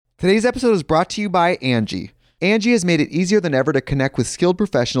Today's episode is brought to you by Angie. Angie has made it easier than ever to connect with skilled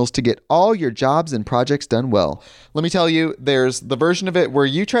professionals to get all your jobs and projects done well. Let me tell you, there's the version of it where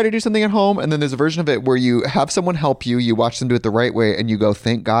you try to do something at home, and then there's a version of it where you have someone help you, you watch them do it the right way, and you go,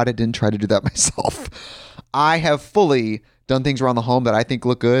 thank God I didn't try to do that myself. I have fully done things around the home that I think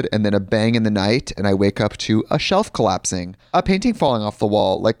look good, and then a bang in the night, and I wake up to a shelf collapsing, a painting falling off the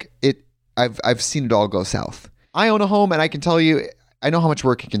wall. I've seen it all go south. I own a home, and I can tell you, I know how much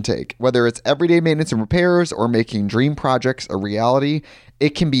work it can take. Whether it's everyday maintenance and repairs or making dream projects a reality,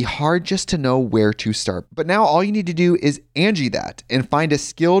 it can be hard just to know where to start. But now all you need to do is Angie that and find a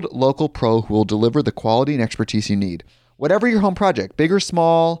skilled local pro who will deliver the quality and expertise you need. Whatever your home project, big or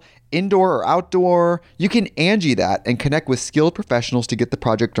small, indoor or outdoor, you can Angie that and connect with skilled professionals to get the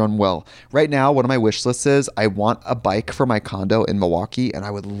project done well. Right now, one of my wish lists is I want a bike for my condo in Milwaukee, and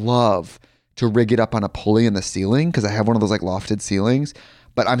I would love to rig it up on a pulley in the ceiling because I have one of those lofted ceilings,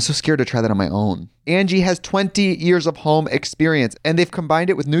 but I'm so scared to try that on my own. Angie has 20 years of home experience, and they've combined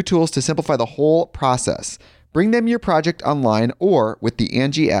it with new tools to simplify the whole process. Bring them your project online or with the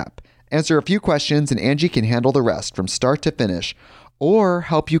Angie app. Answer a few questions and Angie can handle the rest from start to finish, or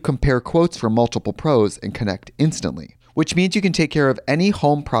help you compare quotes from multiple pros and connect instantly, which means you can take care of any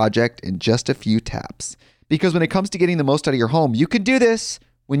home project in just a few taps. Because when it comes to getting the most out of your home, you can do this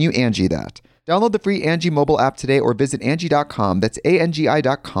when you Angie that. Download the free Angie mobile app today or visit Angie.com. That's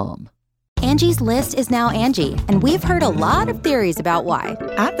ANGI.com. Angie's List is now Angie, and we've heard a lot of theories about why.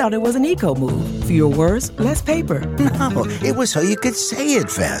 I thought it was an eco move. Fewer words, less paper. No, it was so you could say it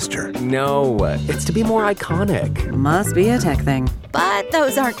faster. No, it's to be more iconic. Must be a tech thing. But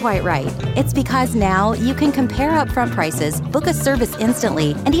those aren't quite right. It's because now you can compare upfront prices, book a service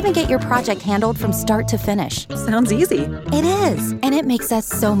instantly, and even get your project handled from start to finish. Sounds easy. It is, and it makes us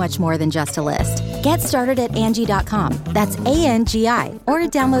so much more than just a list. Get started at Angie.com. That's ANGI, or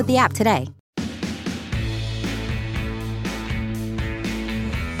download the app today.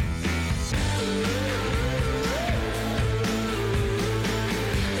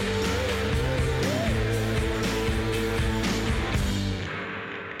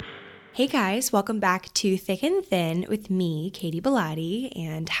 Hey guys, welcome back to Thick and Thin with me, Katie Bellotti,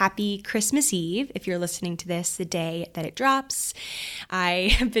 and happy Christmas Eve if you're listening to this the day that it drops.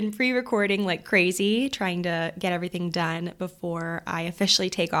 I have been pre-recording like crazy, trying to get everything done before I officially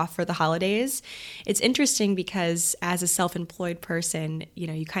take off for the holidays. It's interesting because as a self-employed person,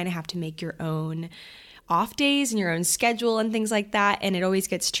 you kind of have to make your own off days and your own schedule and things like that. And it always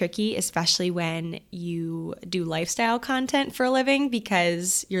gets tricky, especially when you do lifestyle content for a living,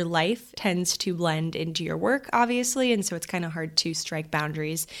 because your life tends to blend into your work, obviously. And so it's kind of hard to strike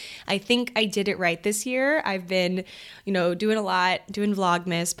boundaries. I think I did it right this year. I've been, doing a lot, doing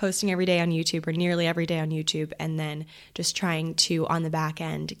Vlogmas, posting every day on YouTube or nearly every day on YouTube, and then just trying to, on the back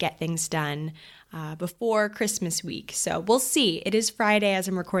end, get things done before Christmas week. So we'll see. It is Friday as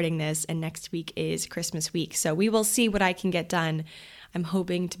I'm recording this, and next week is Christmas week. So we will see what I can get done. I'm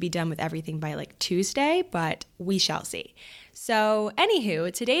hoping to be done with everything by Tuesday, but we shall see. So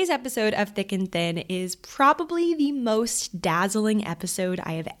anywho, today's episode of Thick and Thin is probably the most dazzling episode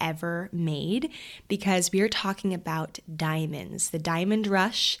I have ever made, because we are talking about diamonds, the diamond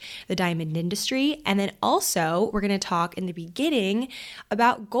rush, the diamond industry, and then also we're going to talk in the beginning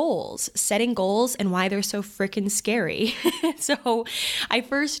about goals, setting goals and why they're so freaking scary. So I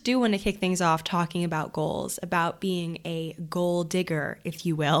first do want to kick things off talking about goals, about being a goal digger, if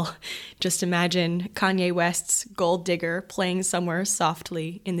you will. Just imagine Kanye West's Gold Digger playing somewhere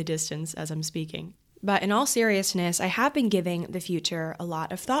softly in the distance as I'm speaking. But in all seriousness, I have been giving the future a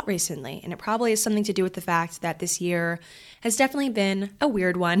lot of thought recently, and it probably has something to do with the fact that this year has definitely been a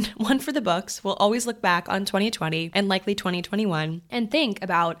weird one for the books. We'll always look back on 2020 and likely 2021 and think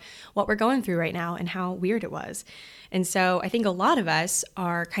about what we're going through right now and how weird it was. And so I think a lot of us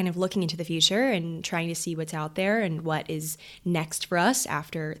are kind of looking into the future and trying to see what's out there and what is next for us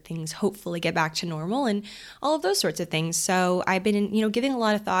after things hopefully get back to normal and all of those sorts of things. So I've been, giving a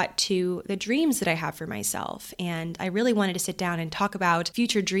lot of thought to the dreams that I have for myself. And I really wanted to sit down and talk about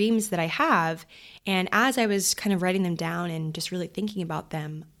future dreams that I have. And as I was kind of writing them down and just really thinking about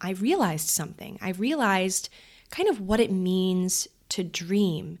them, I realized something. I realized kind of what it means to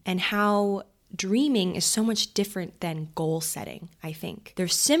dream and how dreaming is so much different than goal setting, I think. They're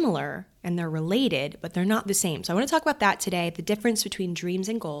similar, and they're related, but they're not the same. So I want to talk about that today, the difference between dreams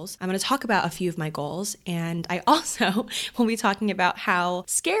and goals. I'm going to talk about a few of my goals, and I also will be talking about how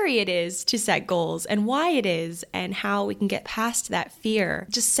scary it is to set goals and why it is and how we can get past that fear.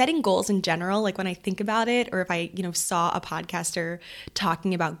 Just setting goals in general, like when I think about it, or if I, saw a podcaster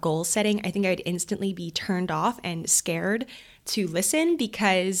talking about goal setting, I think I'd instantly be turned off and scared to listen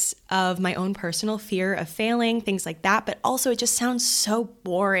because of my own personal fear of failing, things like that. But also it just sounds so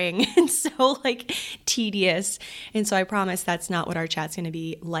boring and so tedious. And so I promise that's not what our chat's going to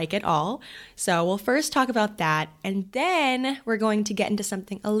be like at all. So we'll first talk about that. And then we're going to get into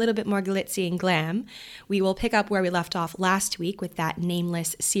something a little bit more glitzy and glam. We will pick up where we left off last week with that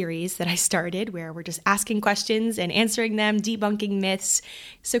nameless series that I started, where we're just asking questions and answering them, debunking myths.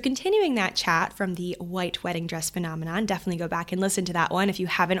 So continuing that chat from the white wedding dress phenomenon, definitely go back and listen to that one if you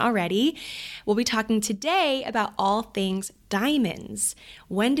haven't already. We'll be talking today about all things diamonds.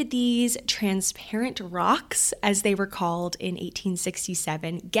 When did these transparent rocks, as they were called in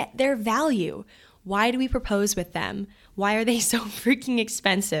 1867, get their value? Why do we propose with them? Why are they so freaking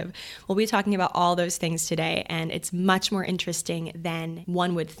expensive? We'll be talking about all those things today, and it's much more interesting than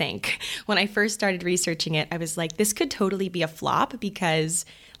one would think. When I first started researching it, I was like, this could totally be a flop because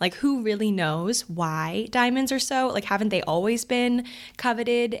who really knows why diamonds are so, haven't they always been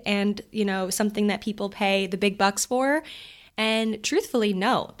coveted and, something that people pay the big bucks for? And truthfully,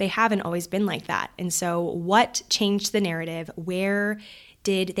 no, they haven't always been like that. And so what changed the narrative? Where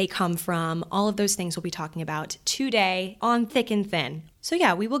did they come from? All of those things we'll be talking about today on Thick and Thin. So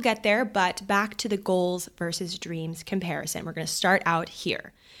yeah, we will get there, but back to the goals versus dreams comparison. We're going to start out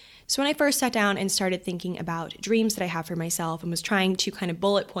here. So when I first sat down and started thinking about dreams that I have for myself and was trying to kind of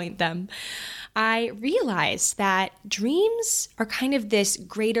bullet point them, I realized that dreams are kind of this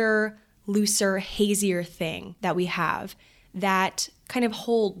greater, looser, hazier thing that we have that kind of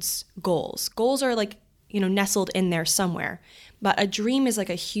holds goals. Goals are nestled in there somewhere. But a dream is a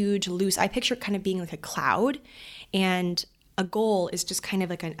huge, loose, I picture it kind of being like a cloud, and a goal is just kind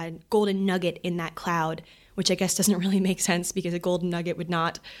of like a golden nugget in that cloud, which I guess doesn't really make sense because a golden nugget would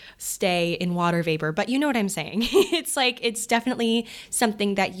not stay in water vapor. But you know what I'm saying. It's definitely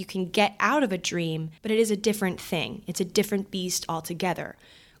something that you can get out of a dream, but it is a different thing. It's a different beast altogether.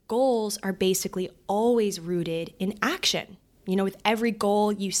 Goals are basically always rooted in action. With every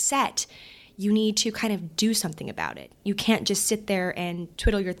goal you set, you need to kind of do something about it. You can't just sit there and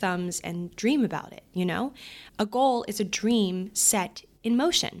twiddle your thumbs and dream about it, A goal is a dream set in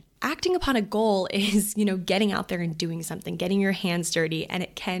motion. Acting upon a goal is, getting out there and doing something, getting your hands dirty, and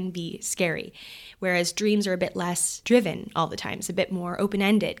it can be scary. Whereas dreams are a bit less driven all the time. It's a bit more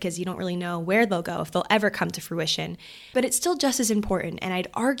open-ended because you don't really know where they'll go, if they'll ever come to fruition. But it's still just as important, and I'd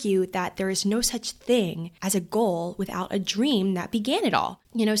argue that there is no such thing as a goal without a dream that began it all.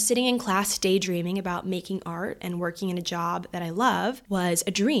 Sitting in class daydreaming about making art and working in a job that I love was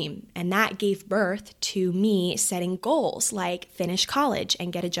a dream, and that gave birth to me setting goals like finish college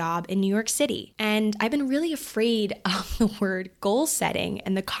and get a job in New York City. And I've been really afraid of the word goal setting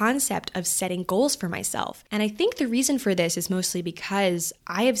and the concept of setting goals for myself. And I think the reason for this is mostly because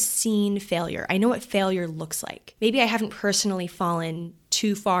I have seen failure. I know what failure looks like. Maybe I haven't personally fallen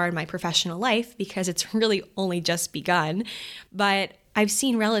too far in my professional life because it's really only just begun, but I've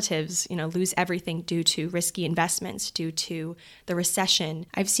seen relatives, lose everything due to risky investments, due to the recession.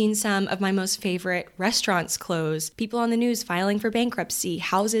 I've seen some of my most favorite restaurants close, people on the news filing for bankruptcy,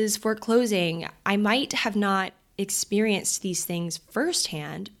 houses foreclosing. I might have not experienced these things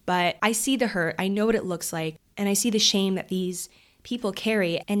firsthand, but I see the hurt, I know what it looks like, and I see the shame that these people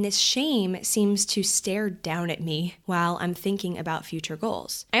carry, and this shame seems to stare down at me while I'm thinking about future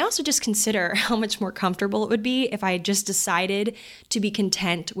goals. I also just consider how much more comfortable it would be if I just decided to be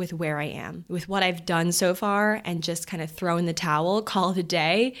content with where I am, with what I've done so far, and just kind of throw in the towel, call it a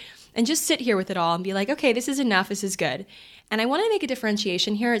day, and just sit here with it all and be like, okay, this is enough, this is good. And I want to make a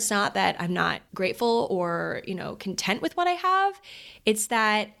differentiation here. It's not that I'm not grateful or, content with what I have. It's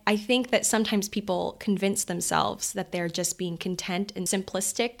that I think that sometimes people convince themselves that they're just being content and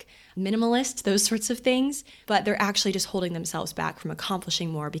simplistic, minimalist, those sorts of things, but they're actually just holding themselves back from accomplishing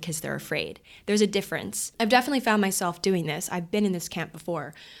more because they're afraid. There's a difference. I've definitely found myself doing this. I've been in this camp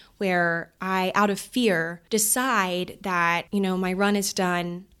before where I, out of fear, decide that, my run is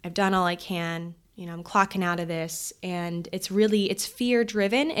done. I've done all I can. I'm clocking out of this, and it's fear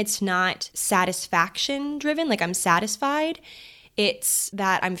driven. It's not satisfaction driven. I'm satisfied. It's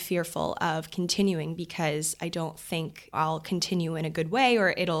that I'm fearful of continuing because I don't think I'll continue in a good way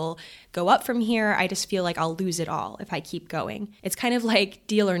or it'll go up from here. I just feel like I'll lose it all if I keep going. It's kind of like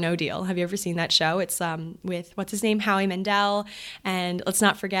Deal or No Deal. Have you ever seen that show? It's with, what's his name, Howie Mandel, and let's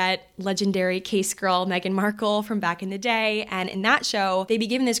not forget legendary case girl Meghan Markle from back in the day. And in that show, they'd be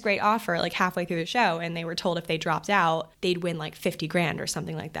given this great offer like halfway through the show, and they were told if they dropped out, they'd win like 50 grand or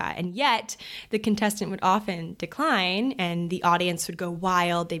something like that. And yet the contestant would often decline and the audience would go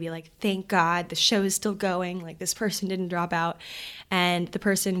wild. They'd be like, thank God the show is still going, like this person didn't drop out. And the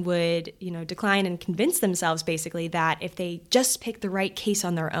person would, decline and convince themselves basically that if they just pick the right case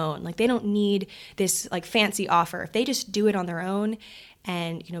on their own, like they don't need this like fancy offer. If they just do it on their own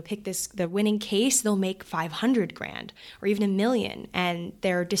and, pick the winning case, they'll make 500 grand or even $1 million. And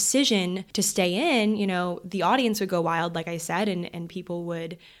their decision to stay in, the audience would go wild, like I said, and people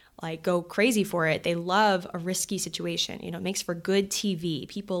would like go crazy for it. They love a risky situation. It makes for good TV.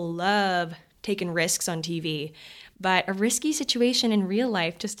 People love taking risks on TV, but a risky situation in real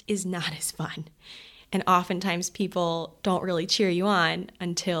life just is not as fun. And oftentimes people don't really cheer you on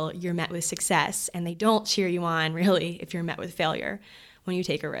until you're met with success, and they don't cheer you on really if you're met with failure when you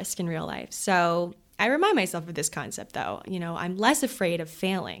take a risk in real life. So I remind myself of this concept though. I'm less afraid of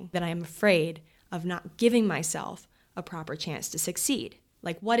failing than I'm afraid of not giving myself a proper chance to succeed.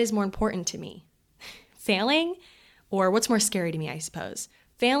 Like, what is more important to me? Failing? Or what's more scary to me, I suppose?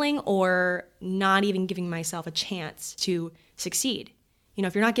 Failing or not even giving myself a chance to succeed?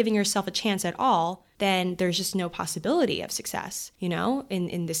 If you're not giving yourself a chance at all, then there's just no possibility of success,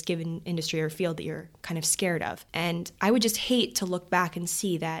 in this given industry or field that you're kind of scared of. And I would just hate to look back and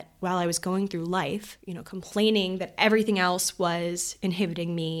see that while I was going through life, complaining that everything else was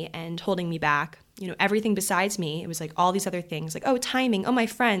inhibiting me and holding me back, everything besides me, it was like all these other things, like, oh, timing, oh, my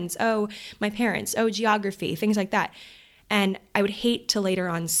friends, oh, my parents, oh, geography, things like that. And I would hate to later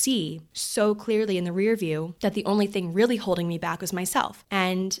on see so clearly in the rear view that the only thing really holding me back was myself,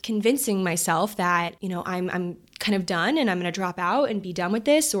 and convincing myself that, I'm kind of done and I'm going to drop out and be done with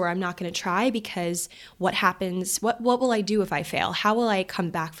this, or I'm not going to try because what happens, what will I do if I fail? How will I come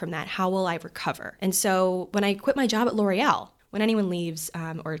back from that? How will I recover? And so when I quit my job at L'Oreal, when anyone leaves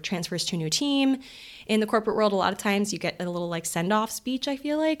or transfers to a new team in the corporate world, a lot of times you get a little like send-off speech, I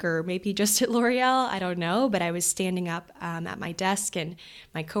feel like, or maybe just at L'Oreal, I don't know. But I was standing up at my desk and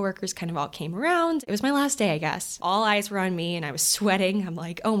my coworkers kind of all came around. It was my last day, I guess. All eyes were on me and I was sweating. I'm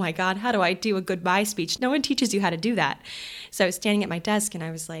like, oh my God, how do I do a goodbye speech? No one teaches you how to do that. So I was standing at my desk and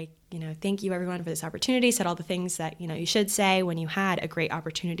I was like, thank you everyone for this opportunity, said all the things that, you should say when you had a great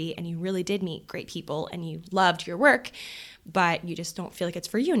opportunity and you really did meet great people and you loved your work, but you just don't feel like it's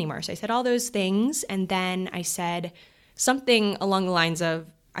for you anymore. So I said all those things. And then I said something along the lines of,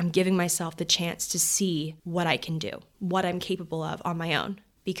 I'm giving myself the chance to see what I can do, what I'm capable of on my own.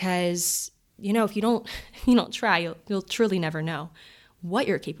 Because, if you don't try, you'll truly never know what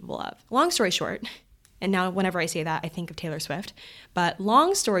you're capable of. Long story short, and now whenever I say that, I think of Taylor Swift. But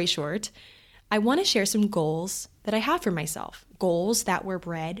long story short, I want to share some goals that I have for myself, goals that were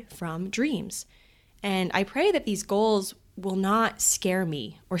bred from dreams. And I pray that these goals will not scare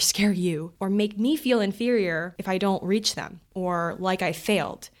me or scare you or make me feel inferior if I don't reach them or like I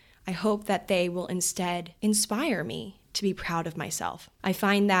failed. I hope that they will instead inspire me to be proud of myself. I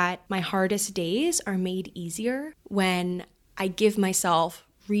find that my hardest days are made easier when I give myself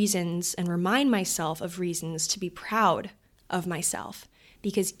reasons and remind myself of reasons to be proud of myself.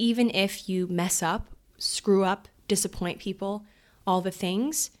 Because even if you mess up, screw up, disappoint people, all the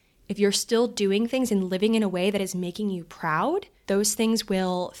things, if you're still doing things and living in a way that is making you proud, those things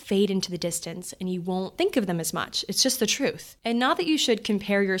will fade into the distance and you won't think of them as much. It's just the truth. And not that you should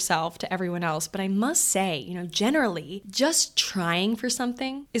compare yourself to everyone else, but I must say, generally, just trying for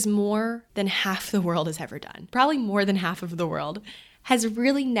something is more than half the world has ever done. Probably more than half of the world has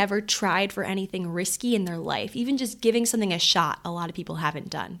really never tried for anything risky in their life. Even just giving something a shot, a lot of people haven't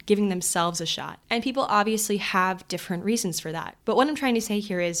done, giving themselves a shot. And people obviously have different reasons for that. But what I'm trying to say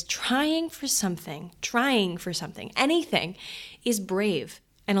here is trying for something, anything is brave.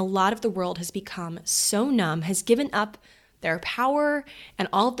 And a lot of the world has become so numb, has given up their power and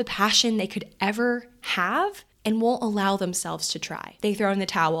all of the passion they could ever have and won't allow themselves to try. They throw in the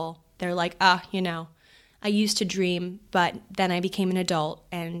towel. They're like, I used to dream, but then I became an adult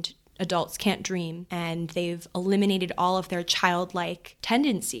and adults can't dream, and they've eliminated all of their childlike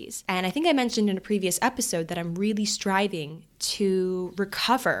tendencies. And I think I mentioned in a previous episode that I'm really striving to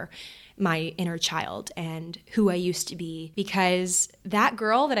recover my inner child and who I used to be, because that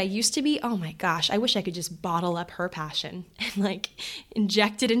girl that I used to be, oh my gosh, I wish I could just bottle up her passion and like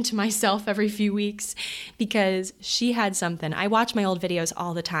inject it into myself every few weeks, because she had something. I watch my old videos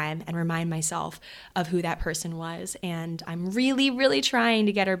all the time and remind myself of who that person was. And I'm really, really trying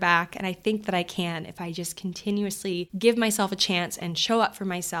to get her back. And I think that I can if I just continuously give myself a chance and show up for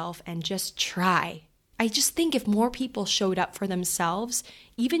myself and just try. I just think if more people showed up for themselves,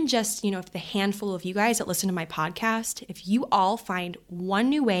 even just, if the handful of you guys that listen to my podcast, if you all find one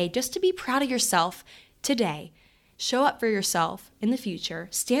new way just to be proud of yourself today, show up for yourself in the future,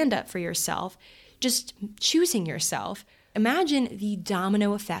 stand up for yourself, just choosing yourself, imagine the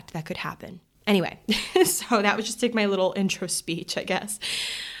domino effect that could happen. Anyway, so that was just like my little intro speech, I guess.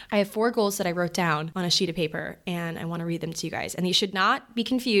 I have 4 goals that I wrote down on a sheet of paper, and I want to read them to you guys. And these should not be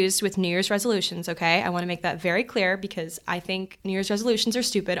confused with New Year's resolutions, okay? I want to make that very clear because I think New Year's resolutions are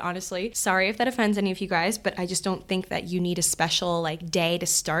stupid, honestly. Sorry if that offends any of you guys, but I just don't think that you need a special day to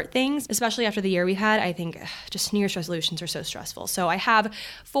start things, especially after the year we had. I think just New Year's resolutions are so stressful. So I have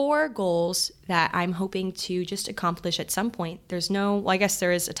 4 goals that I'm hoping to just accomplish at some point. I guess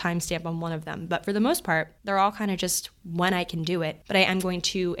there is a timestamp on one of them, but for the most part, they're all kind of just when I can do it. But I am going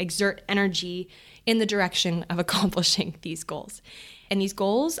to exert energy in the direction of accomplishing these goals. And these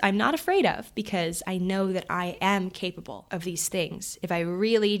goals I'm not afraid of because I know that I am capable of these things if I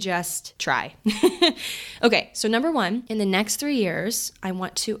really just try. Okay, so number 1, in the next 3 years, I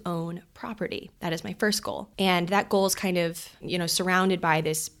want to own property. That is my first goal. And that goal is kind of, surrounded by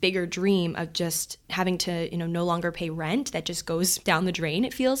this bigger dream of just having to, no longer pay rent that just goes down the drain,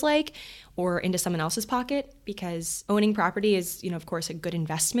 it feels like, or into someone else's pocket, because owning property is, of course, a good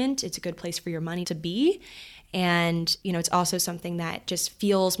investment. It's a good place for your money to be. And, it's also something that just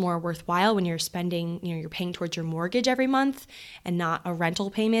feels more worthwhile when you're spending, you're paying towards your mortgage every month and not a rental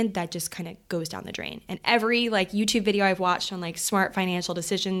payment that just kind of goes down the drain. And every YouTube video I've watched on smart financial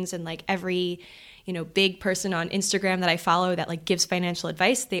decisions and every, big person on Instagram that I follow that gives financial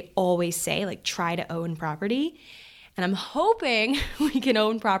advice, they always say try to own property. And I'm hoping we can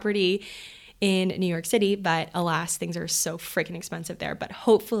own property in New York City, but alas, things are so freaking expensive there. But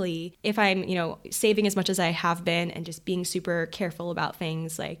hopefully, if I'm, saving as much as I have been and just being super careful about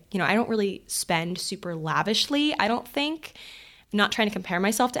things, I don't really spend super lavishly, I don't think. I'm not trying to compare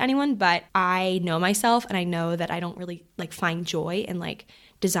myself to anyone, but I know myself and I know that I don't really find joy in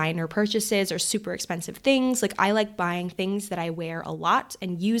designer purchases or super expensive things. I like buying things that I wear a lot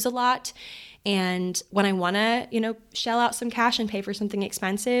and use a lot. And when I want to, shell out some cash and pay for something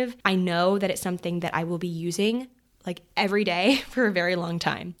expensive, I know that it's something that I will be using every day for a very long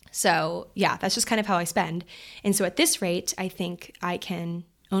time. So yeah, that's just kind of how I spend. And so at this rate, I think I can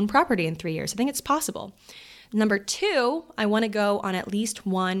own property in 3 years. I think it's possible. Number 2, I want to go on at least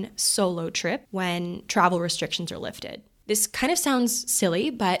one solo trip when travel restrictions are lifted. This kind of sounds silly,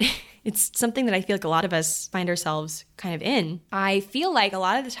 but it's something that I feel a lot of us find ourselves kind of in. I feel a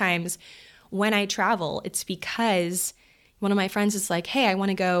lot of the times when I travel, it's because one of my friends is hey, I want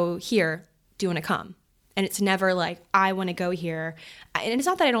to go here. Do you want to come? And it's never I want to go here. And it's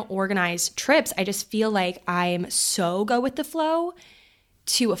not that I don't organize trips. I just feel I'm so go with the flow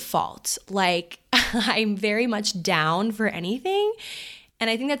to a fault. I'm very much down for anything. And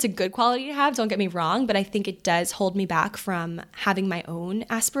I think that's a good quality to have, don't get me wrong, but I think it does hold me back from having my own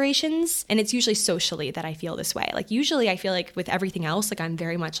aspirations. And it's usually socially that I feel this way. Usually I feel with everything else, I'm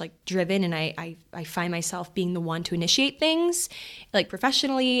very much driven, and I find myself being the one to initiate things,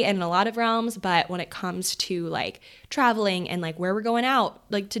 professionally and in a lot of realms. But when it comes to traveling and where we're going out,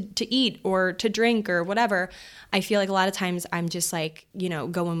 to eat or to drink or whatever, I feel a lot of times I'm just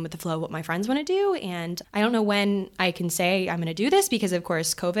going with the flow of what my friends want to do. And I don't know when I can say I'm going to do this because of course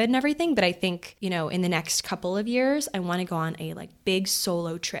COVID and everything, but I think, in the next couple of years, I want to go on a big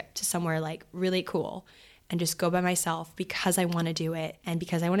solo trip to somewhere really cool and just go by myself because I want to do it and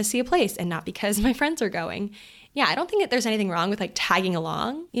because I want to see a place and not because my friends are going. Yeah, I don't think that there's anything wrong with tagging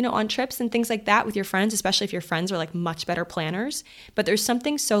along, on trips and things like that with your friends, especially if your friends are much better planners. But there's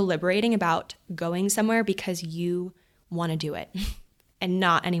something so liberating about going somewhere because you want to do it and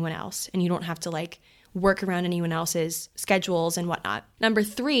not anyone else. And you don't have to work around anyone else's schedules and whatnot. Number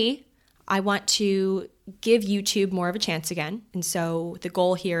 3, I want to give YouTube more of a chance again. And so the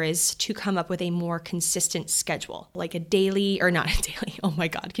goal here is to come up with a more consistent schedule, a daily, or not a daily, oh my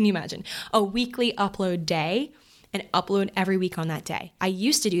God, can you imagine? A weekly upload day and upload every week on that day. I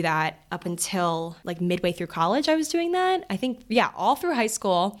used to do that up until like midway through college. I was doing that. I think, all through high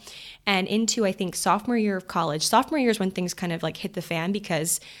school and into, I think, sophomore year of college. Sophomore year is when things kind of like hit the fan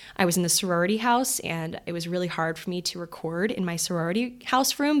because I was in the sorority house and it was really hard for me to record in my sorority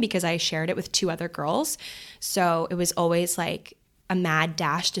house room because I shared it with 2 other girls. So it was always like a mad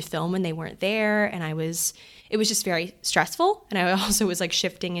dash to film when they weren't there. And it was just very stressful. And I also was like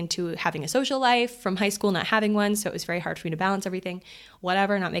shifting into having a social life from high school, not having one. So it was very hard for me to balance everything,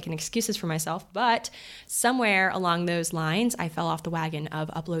 whatever, not making excuses for myself. But somewhere along those lines, I fell off the wagon of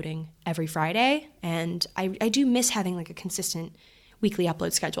uploading every Friday. And I do miss having like a consistent weekly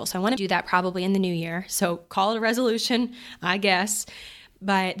upload schedule. So I want to do that probably in the new year. So call it a resolution, I guess.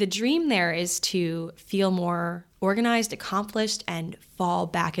 But the dream there is to feel more organized, accomplished, and fall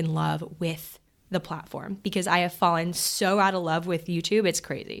back in love with the platform because I have fallen so out of love with YouTube. It's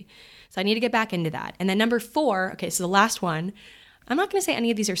crazy. So I need to get back into that. And then number 4, okay, so the last one, I'm not going to say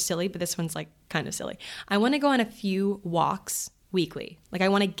any of these are silly, but this one's like kind of silly. I want to go on a few walks weekly. Like I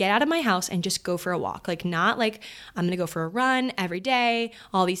want to get out of my house and just go for a walk. Like not like I'm going to go for a run every day,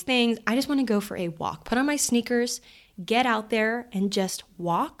 all these things. I just want to go for a walk. Put on my sneakers, get out there and just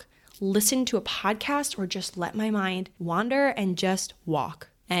walk, listen to a podcast, or just let my mind wander and just walk.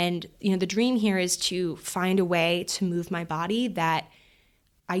 And, the dream here is to find a way to move my body that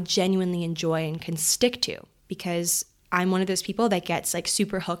I genuinely enjoy and can stick to, because I'm one of those people that gets like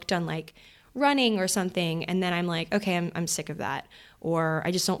super hooked on like running or something. And then I'm like, okay, I'm sick of that. Or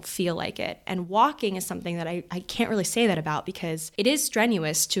I just don't feel like it. And walking is something that I can't really say that about because it is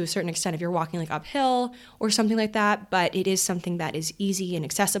strenuous to a certain extent if you're walking like uphill or something like that, but it is something that is easy and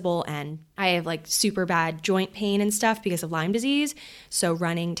accessible. And I have like super bad joint pain and stuff because of Lyme disease. So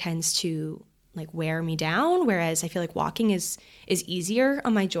running tends to like wear me down, whereas I feel like walking is easier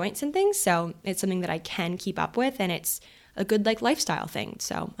on my joints and things. So it's something that I can keep up with, and it's a good like lifestyle thing.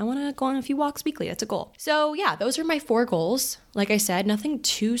 So I want to go on a few walks weekly. That's a goal. So yeah, those are my 4 goals. Like I said, nothing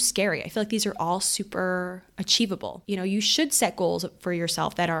too scary. I feel like these are all super achievable. You should set goals for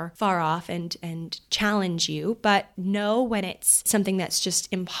yourself that are far off and challenge you, but know when it's something that's just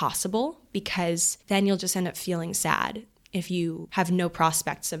impossible, because then you'll just end up feeling sad if you have no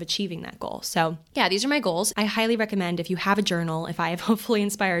prospects of achieving that goal. So yeah, these are my goals. I highly recommend if you have a journal, if I have hopefully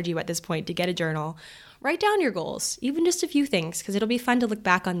inspired you at this point to get a journal, write down your goals, even just a few things, because it'll be fun to look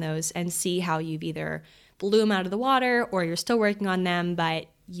back on those and see how you've either blew them out of the water or you're still working on them, but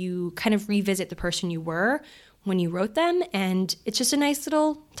you kind of revisit the person you were when you wrote them, and it's just a nice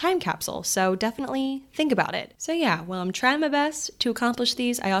little time capsule. So definitely think about it. So yeah, well, I'm trying my best to accomplish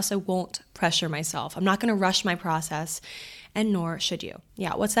these. I also won't pressure myself. I'm not going to rush my process, and nor should you.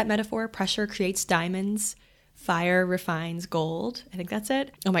 Yeah, what's that metaphor? Pressure creates diamonds. Fire refines gold. I think that's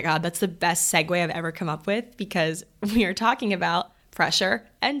it. Oh my God, that's the best segue I've ever come up with, because we are talking about pressure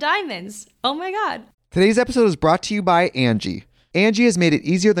and diamonds. Oh my God. Today's episode is brought to you by Angie. Angie has made it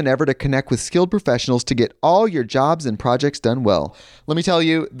easier than ever to connect with skilled professionals to get all your jobs and projects done well. Let me tell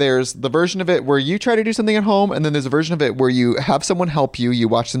you, there's the version of it where you try to do something at home, and then there's a version of it where you have someone help you, you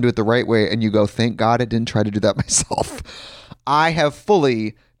watch them do it the right way, and you go, thank God I didn't try to do that myself. I have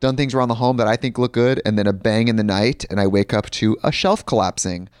fully done things around the home that I think look good, and then a bang in the night, and I wake up to a shelf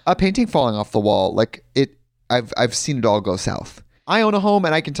collapsing, a painting falling off the wall. I've seen it all go south. I own a home,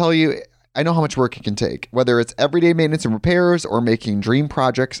 and I can tell you, I know how much work it can take. Whether it's everyday maintenance and repairs or making dream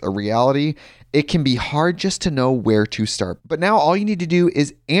projects a reality, it can be hard just to know where to start. But now all you need to do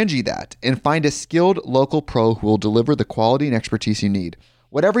is Angie that and find a skilled local pro who will deliver the quality and expertise you need.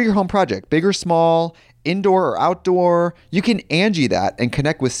 Whatever your home project, big or small, indoor or outdoor, you can Angie that and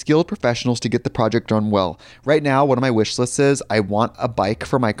connect with skilled professionals to get the project done well. Right now, one of my wish lists is I want a bike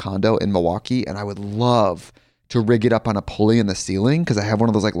for my condo in Milwaukee, and I would love to rig it up on a pulley in the ceiling because I have one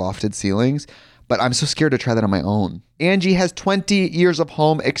of those like lofted ceilings, but I'm so scared to try that on my own. Angie has 20 years of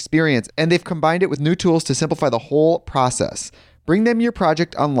home experience, and they've combined it with new tools to simplify the whole process. Bring them your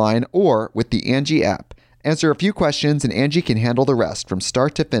project online or with the Angie app. Answer a few questions and Angie can handle the rest from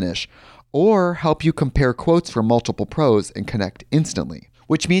start to finish, or help you compare quotes from multiple pros and connect instantly,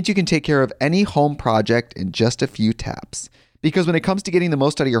 which means you can take care of any home project in just a few taps. Because when it comes to getting the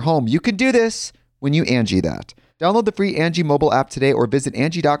most out of your home, you can do this when you Angie that. Download the free Angie mobile app today or visit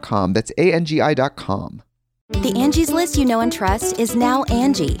Angie.com. That's ANGI.com. The Angie's List you know and trust is now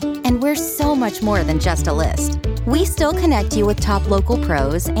Angie, and we're so much more than just a list. We still connect you with top local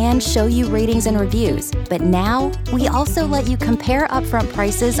pros and show you ratings and reviews, but now we also let you compare upfront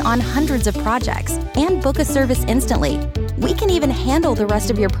prices on hundreds of projects and book a service instantly. We can even handle the rest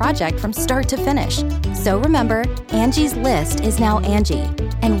of your project from start to finish. So remember, Angie's List is now Angie,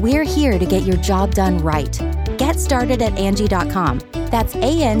 and we're here to get your job done right. Get started at Angie.com. That's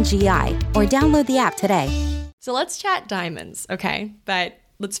ANGI, or download the app today. So let's chat diamonds, okay? But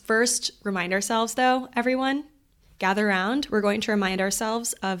let's first remind ourselves, though, everyone, gather around. We're going to remind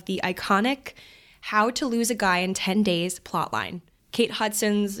ourselves of the iconic How to Lose a Guy in 10 Days plotline. Kate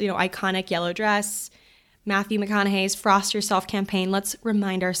Hudson's, iconic yellow dress, Matthew McConaughey's Frost Yourself campaign. Let's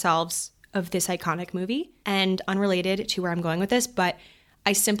remind ourselves of this iconic movie. And unrelated to where I'm going with this, but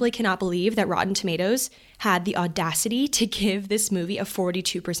I simply cannot believe that Rotten Tomatoes had the audacity to give this movie a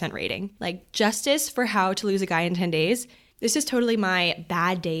 42% rating. Like, justice for How to Lose a Guy in 10 Days. This is totally my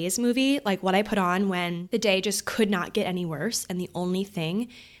bad days movie, like what I put on when the day just could not get any worse. And the only thing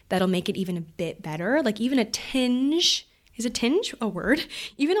that'll make it even a bit better, like even a tinge, is a tinge a word?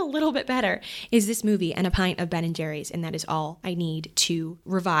 Even a little bit better, is this movie and a pint of Ben & Jerry's. And that is all I need to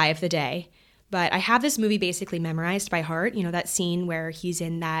revive the day. But I have this movie basically memorized by heart. That scene where he's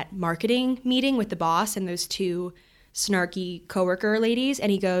in that marketing meeting with the boss and those two snarky coworker ladies.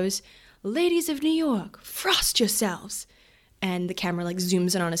 And he goes, "Ladies of New York, frost yourselves." And the camera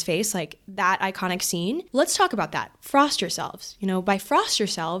zooms in on his face, like that iconic scene. Let's talk about that. Frost yourselves. By frost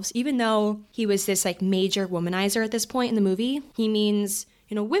yourselves, even though he was this major womanizer at this point in the movie, he means,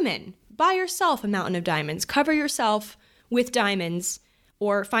 women, buy yourself a mountain of diamonds, cover yourself with diamonds,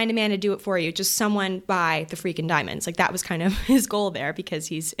 or find a man to do it for you. Just someone buy the freaking diamonds. That was kind of his goal there because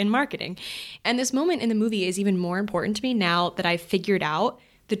he's in marketing. And this moment in the movie is even more important to me now that I've figured out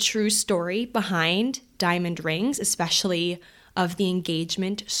the true story behind diamond rings, especially of the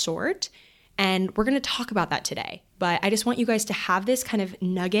engagement sort. And we're going to talk about that today. But I just want you guys to have this kind of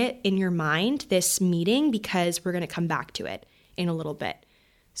nugget in your mind, this meeting, because we're going to come back to it in a little bit.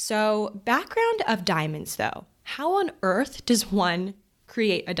 So, background of diamonds though. How on earth does one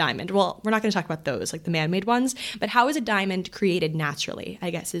create a diamond? Well, we're not going to talk about those, like the man-made ones, but how is a diamond created naturally, I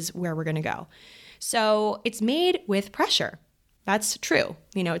guess, is where we're going to go. So it's made with pressure. That's true.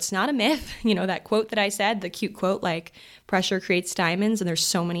 It's not a myth. That quote that I said, the cute quote, pressure creates diamonds. And there's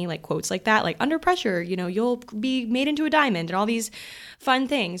so many quotes like that, under pressure, you'll be made into a diamond and all these fun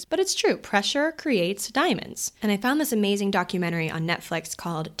things. But it's true. Pressure creates diamonds. And I found this amazing documentary on Netflix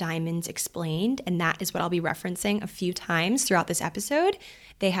called Diamonds Explained. And that is what I'll be referencing a few times throughout this episode.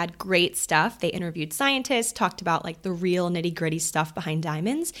 They had great stuff. They interviewed scientists, talked about the real nitty-gritty stuff behind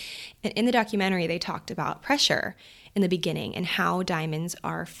diamonds. And in the documentary, they talked about pressure in the beginning and how diamonds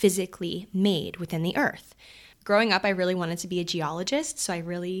are physically made within the earth. Growing up, I really wanted to be a geologist, so I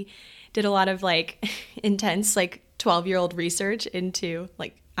really did a lot of intense 12-year-old research into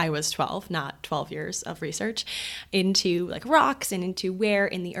I was 12, not 12 years of research, into rocks and into where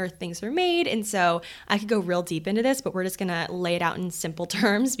in the earth things are made. And so I could go real deep into this, but we're just gonna lay it out in simple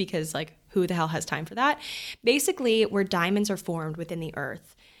terms because who the hell has time for that? Basically, where diamonds are formed within the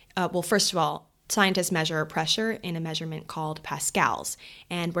earth. Well, first of all, scientists measure pressure in a measurement called pascals.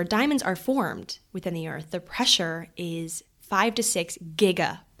 And where diamonds are formed within the earth, the pressure is 5 to 6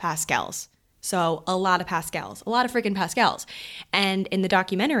 gigapascals. So a lot of pascals, a lot of freaking pascals. And in the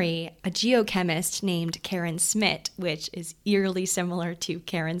documentary, a geochemist named Karen Smith, which is eerily similar to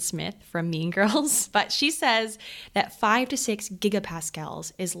Karen Smith from Mean Girls, but she says that 5 to 6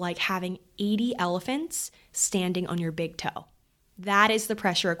 gigapascals is like having 80 elephants standing on your big toe. That is the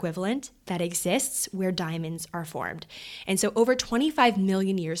pressure equivalent that exists where diamonds are formed. And so over 25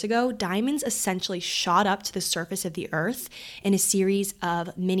 million years ago, diamonds essentially shot up to the surface of the earth in a series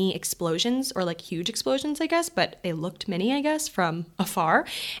of mini explosions, or huge explosions, I guess, but they looked mini, I guess, from afar.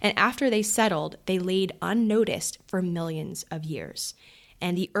 And after they settled, they laid unnoticed for millions of years.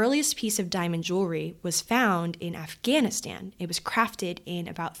 And the earliest piece of diamond jewelry was found in Afghanistan. It was crafted in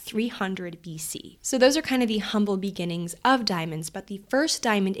about 300 BC. So those are kind of the humble beginnings of diamonds, but the first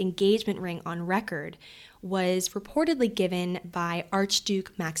diamond engagement ring on record was reportedly given by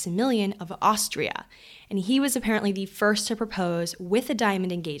Archduke Maximilian of Austria. And he was apparently the first to propose with a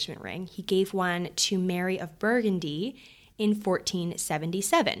diamond engagement ring. He gave one to Mary of Burgundy in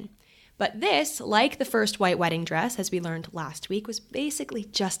 1477. But this, like the first white wedding dress, as we learned last week, was basically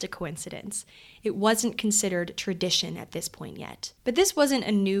just a coincidence. It wasn't considered tradition at this point yet. But this wasn't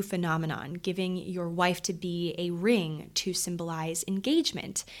a new phenomenon, giving your wife-to-be a ring to symbolize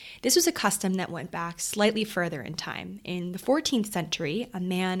engagement. This was a custom that went back slightly further in time. In the 14th century, a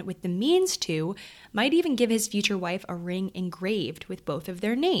man with the means to might even give his future wife a ring engraved with both of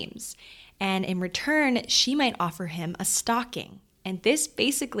their names. And in return, she might offer him a stocking. And this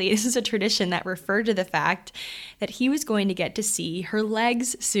is a tradition that referred to the fact that he was going to get to see her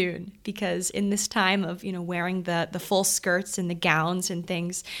legs soon, because in this time of, wearing the full skirts and the gowns and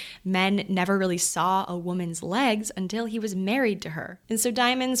things, men never really saw a woman's legs until he was married to her. And so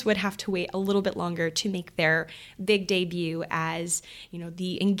diamonds would have to wait a little bit longer to make their big debut as,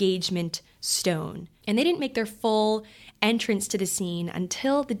 the engagement stone. And they didn't make their full entrance to the scene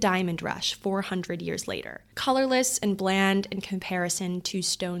until the Diamond Rush 400 years later. Colorless and bland in comparison to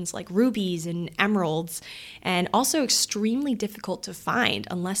stones like rubies and emeralds, and also extremely difficult to find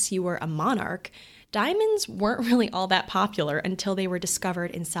unless you were a monarch, diamonds weren't really all that popular until they were discovered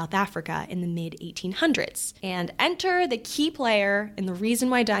in South Africa in the mid-1800s. And enter the key player and the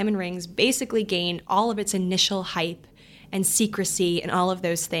reason why diamond rings basically gained all of its initial hype and secrecy and all of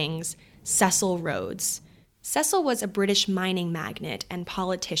those things, Cecil Rhodes. Cecil was a British mining magnate and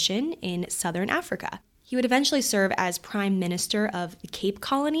politician in southern Africa. He would eventually serve as Prime Minister of the Cape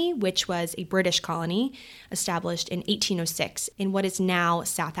Colony, which was a British colony established in 1806 in what is now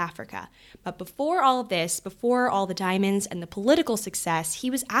South Africa. But before all of this, before all the diamonds and the political success, he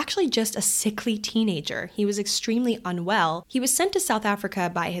was actually just a sickly teenager. He was extremely unwell. He was sent to South Africa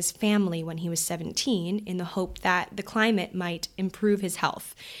by his family when he was 17 in the hope that the climate might improve his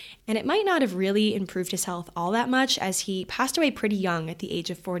health. And it might not have really improved his health all that much, as he passed away pretty young at the age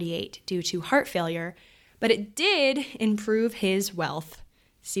of 48 due to heart failure, but it did improve his wealth.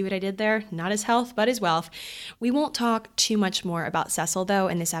 See what I did there? Not his health, but his wealth. We won't talk too much more about Cecil, though,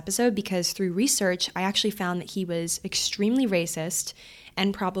 in this episode, because through research, I actually found that he was extremely racist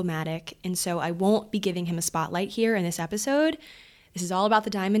and problematic, and so I won't be giving him a spotlight here in this episode. This is all about the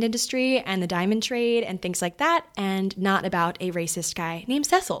diamond industry and the diamond trade and things like that, and not about a racist guy named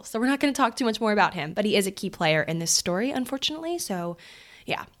Cecil. So we're not going to talk too much more about him, but he is a key player in this story, unfortunately. So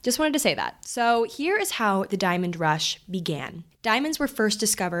yeah, just wanted to say that. So here is how the Diamond Rush began. Diamonds were first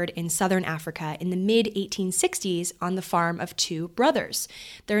discovered in southern Africa in the mid-1860s on the farm of two brothers.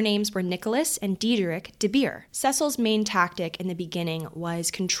 Their names were Nicholas and Diederik de Beer. Cecil's main tactic in the beginning was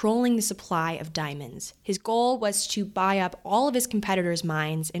controlling the supply of diamonds. His goal was to buy up all of his competitors'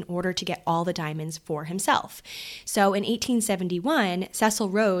 mines in order to get all the diamonds for himself. So in 1871, Cecil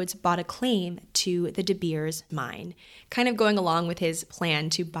Rhodes bought a claim to the de Beers mine. Kind of going along with his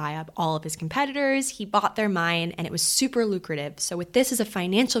plan to buy up all of his competitors, he bought their mine and it was super lucrative. So with this as a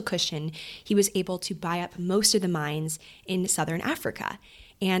financial cushion, he was able to buy up most of the mines in southern Africa.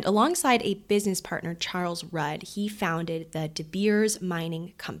 And alongside a business partner, Charles Rudd, he founded the De Beers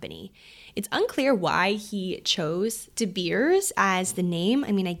Mining Company. It's unclear why he chose De Beers as the name.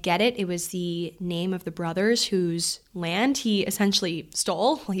 I mean, I get it. It was the name of the brothers whose land he essentially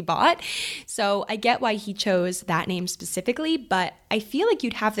stole, he bought. So I get why he chose that name specifically, but I feel like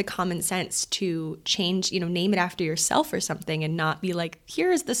you'd have the common sense to change, name it after yourself or something and not be like,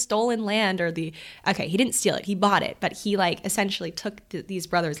 here's the stolen land or okay, he didn't steal it, he bought it, but he essentially took these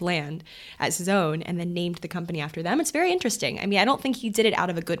brothers' land as his own and then named the company after them. It's very interesting. I mean, I don't think he did it out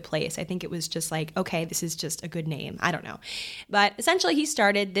of a good place. I think it was just like, okay, this is just a good name. I don't know. But essentially he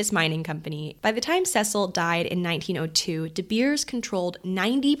started this mining company. By the time Cecil died in 1902, De Beers controlled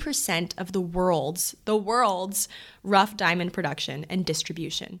 90% of the world's rough diamond production and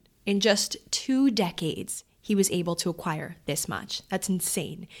distribution. In just 2 decades, he was able to acquire this much. That's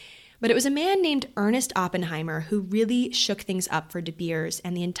insane. But it was a man named Ernest Oppenheimer who really shook things up for De Beers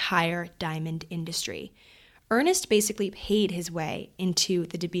and the entire diamond industry. Ernest basically paid his way into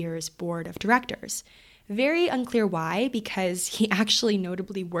the De Beers board of directors. Very unclear why, because he actually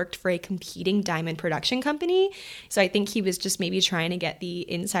notably worked for a competing diamond production company. So I think he was just maybe trying to get the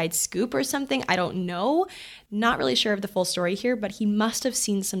inside scoop or something. I don't know. Not really sure of the full story here, but he must have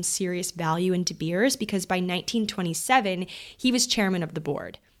seen some serious value in De Beers because by 1927, he was chairman of the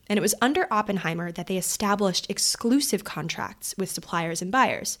board. And it was under Oppenheimer that they established exclusive contracts with suppliers and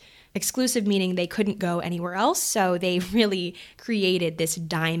buyers. Exclusive meaning they couldn't go anywhere else, so they really created this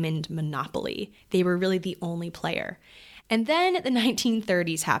diamond monopoly. They were really the only player. And then the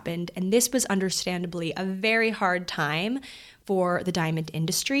 1930s happened, and this was understandably a very hard time for the diamond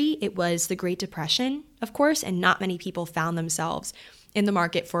industry. It was the Great Depression, of course, and not many people found themselves in the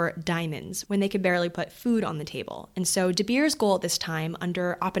market for diamonds when they could barely put food on the table. And so De Beers' goal at this time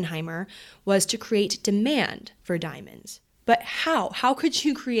under Oppenheimer was to create demand for diamonds. But how? How could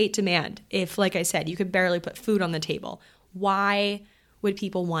you create demand if, like I said, you could barely put food on the table? Why would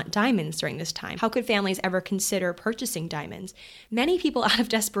people want diamonds during this time? How could families ever consider purchasing diamonds? Many people out of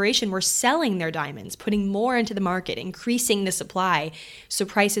desperation were selling their diamonds, putting more into the market, increasing the supply so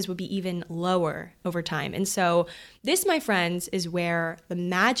prices would be even lower over time. And so this, my friends, is where the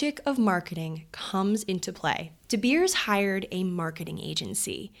magic of marketing comes into play. De Beers hired a marketing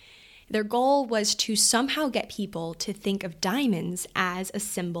agency. Their goal was to somehow get people to think of diamonds as a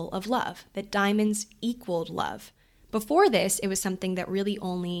symbol of love, that diamonds equaled love. Before this, it was something that really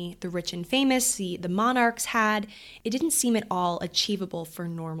only the rich and famous, the monarchs had. It didn't seem at all achievable for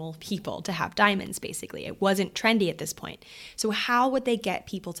normal people to have diamonds, basically. It wasn't trendy at this point. So how would they get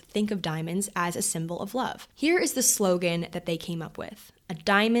people to think of diamonds as a symbol of love? Here is the slogan that they came up with. A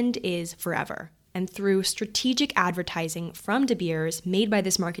diamond is forever. And through strategic advertising from De Beers made by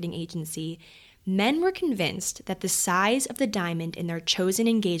this marketing agency, men were convinced that the size of the diamond in their chosen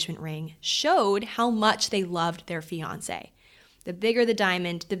engagement ring showed how much they loved their fiancé. The bigger the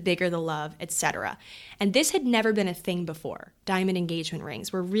diamond, the bigger the love, etc. And this had never been a thing before. Diamond engagement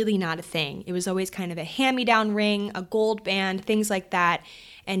rings were really not a thing. It was always kind of a hand-me-down ring, a gold band, things like that.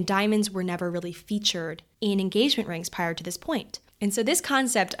 And diamonds were never really featured in engagement rings prior to this point. And so this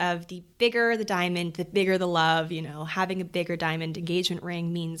concept of the bigger the diamond, the bigger the love, having a bigger diamond engagement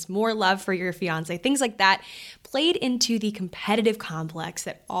ring means more love for your fiance, things like that, played into the competitive complex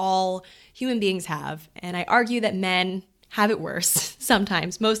that all human beings have. And I argue that men have it worse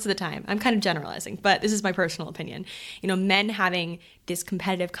sometimes, most of the time. I'm kind of generalizing, but this is my personal opinion. Men having this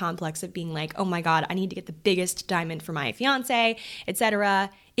competitive complex of being like, oh my God, I need to get the biggest diamond for my fiance, etc.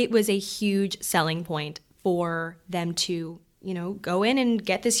 It was a huge selling point for them to go in and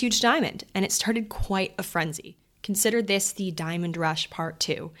get this huge diamond. And it started quite a frenzy. Consider this the Diamond Rush Part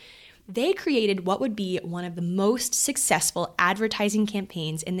 2. They created what would be one of the most successful advertising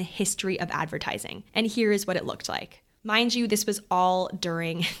campaigns in the history of advertising. And here is what it looked like. Mind you, this was all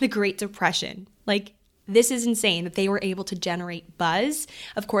during the Great Depression. This is insane that they were able to generate buzz.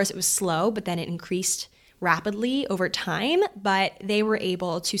 Of course, it was slow, but then it increased rapidly over time. But they were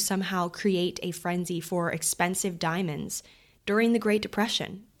able to somehow create a frenzy for expensive diamonds during the Great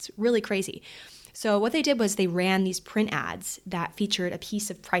Depression. It's really crazy. So what they did was they ran these print ads that featured a piece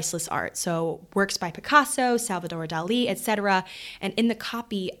of priceless art. So works by Picasso, Salvador Dali, etc. And in the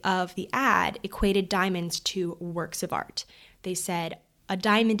copy of the ad equated diamonds to works of art. They said, a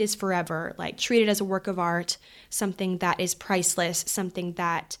diamond is forever, treat it as a work of art, something that is priceless, something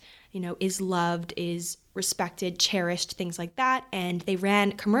that, is loved, is respected, cherished, things like that. And they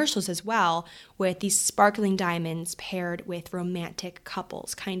ran commercials as well with these sparkling diamonds paired with romantic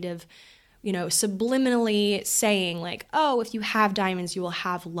couples, kind of, subliminally saying if you have diamonds, you will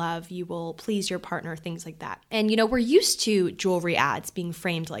have love, you will please your partner, things like that. And, we're used to jewelry ads being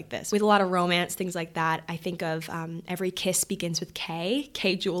framed like this with a lot of romance, things like that. I think of Every Kiss Begins with K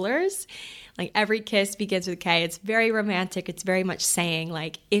Jewelers. Every kiss begins with K. It's very romantic. It's very much saying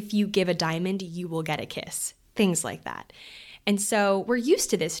if you give a diamond, you will get a kiss. Things like that. And so we're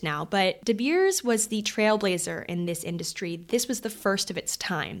used to this now, but De Beers was the trailblazer in this industry. This was the first of its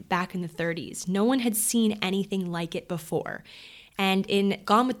time back in the 30s. No one had seen anything like it before. And in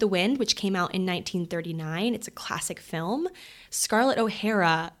Gone with the Wind, which came out in 1939, it's a classic film, Scarlett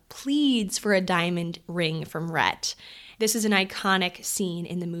O'Hara pleads for a diamond ring from Rhett. This is an iconic scene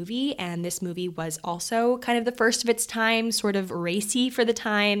in the movie, and this movie was also kind of the first of its time, sort of racy for the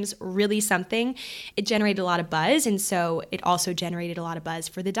times, really something. It generated a lot of buzz, and so it also generated a lot of buzz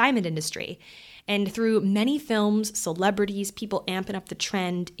for the diamond industry. And through many films, celebrities, people amping up the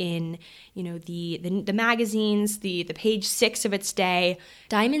trend in, the magazines, the page 6 of its day,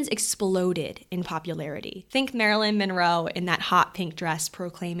 diamonds exploded in popularity. Think Marilyn Monroe in that hot pink dress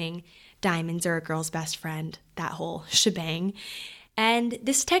proclaiming, "Diamonds are a girl's best friend," that whole shebang. And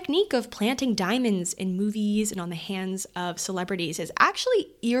this technique of planting diamonds in movies and on the hands of celebrities is actually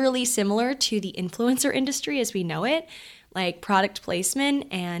eerily similar to the influencer industry as we know it, like product placement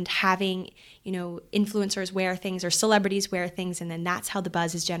and having, influencers wear things or celebrities wear things, and then that's how the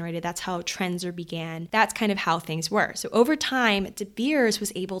buzz is generated. That's how trends began. That's kind of how things were. So over time, De Beers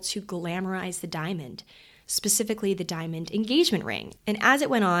was able to glamorize the diamond, specifically the diamond engagement ring. And as it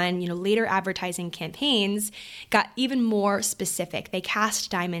went on, later advertising campaigns got even more specific. They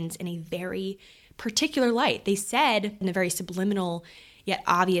cast diamonds in a very particular light. They said in a very subliminal yet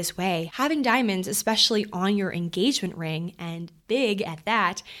obvious way, having diamonds, especially on your engagement ring, and big at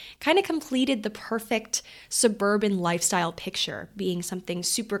that, kind of completed the perfect suburban lifestyle picture, being something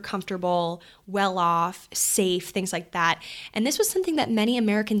super comfortable, well off, safe, things like that. And this was something that many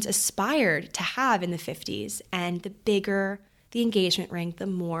Americans aspired to have in the 50s. And the bigger the engagement ring, the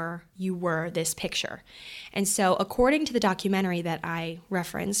more you were this picture. And so according to the documentary that I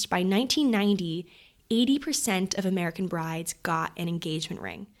referenced, by 1990, 80% of American brides got an engagement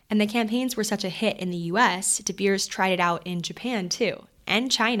ring. And the campaigns were such a hit in the US, De Beers tried it out in Japan too,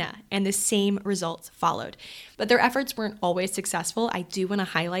 and China, and the same results followed. But their efforts weren't always successful. I do want to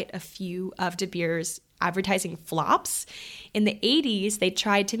highlight a few of De Beers' advertising flops. In the 80s, they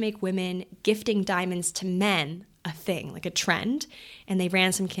tried to make women gifting diamonds to men a thing, like a trend. And they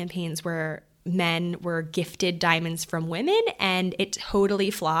ran some campaigns where men were gifted diamonds from women, and it totally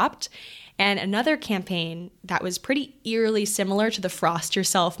flopped. And another campaign that was pretty eerily similar to the Frost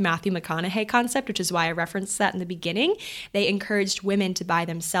Yourself Matthew McConaughey concept, which is why I referenced that in the beginning, they encouraged women to buy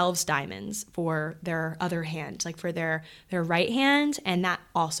themselves diamonds for their other hand, like for their right hand, and that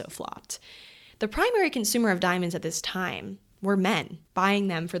also flopped. The primary consumer of diamonds at this time were men, buying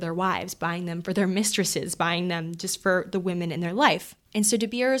them for their wives, buying them for their mistresses, buying them just for the women in their life. And so De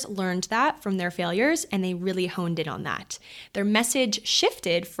Beers learned that from their failures, and they really honed in on that. Their message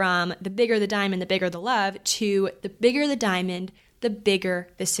shifted from the bigger the diamond, the bigger the love, to the bigger the diamond, the bigger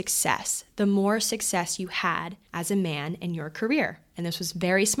the success, the more success you had as a man in your career. And this was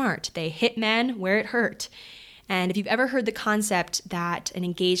very smart. They hit men where it hurt. And if you've ever heard the concept that an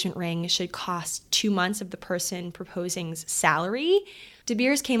engagement ring should cost 2 months of the person proposing's salary, De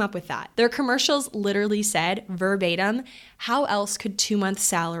Beers came up with that. Their commercials literally said, verbatim, how else could 2 months'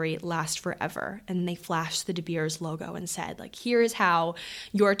 salary last forever? And they flashed the De Beers logo and said, like, here's how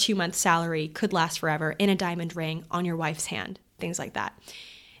your 2 months' salary could last forever in a diamond ring on your wife's hand, things like that.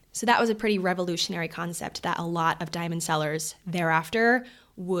 So that was a pretty revolutionary concept that a lot of diamond sellers thereafter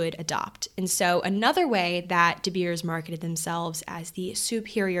would adopt. And so another way that De Beers marketed themselves as the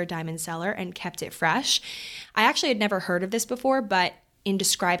superior diamond seller and kept it fresh, I actually had never heard of this before, but in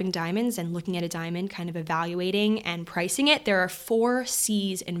describing diamonds and looking at a diamond, kind of evaluating and pricing it, there are 4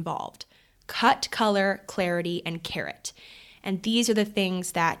 C's involved: cut, color, clarity, and carat. And these are the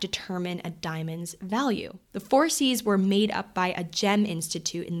things that determine a diamond's value. The 4 C's were made up by a gem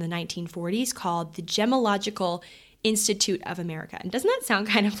institute in the 1940s called the Gemological Institute of America. And doesn't that sound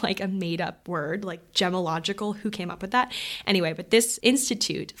kind of like a made-up word, like gemological? Who came up with that? Anyway, but this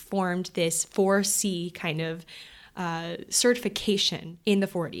institute formed this 4C kind of certification in the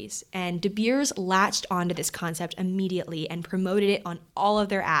 40s. And De Beers latched onto this concept immediately and promoted it on all of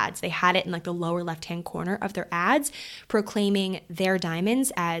their ads. They had it in like the lower left-hand corner of their ads, proclaiming their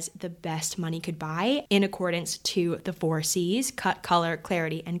diamonds as the best money could buy in accordance to the 4 C's: cut, color,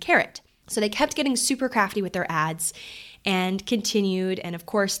 clarity, and carat. So they kept getting super crafty with their ads and continued. And of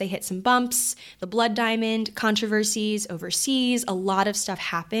course, they hit some bumps, the blood diamond controversies overseas. A lot of stuff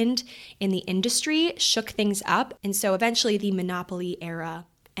happened in the industry, shook things up. And so eventually the monopoly era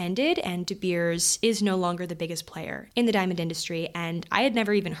ended, and De Beers is no longer the biggest player in the diamond industry. And I had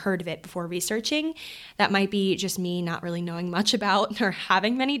never even heard of it before researching. That might be just me not really knowing much about or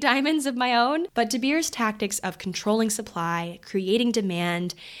having many diamonds of my own. But De Beers' tactics of controlling supply, creating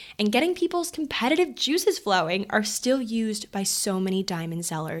demand, and getting people's competitive juices flowing are still used by so many diamond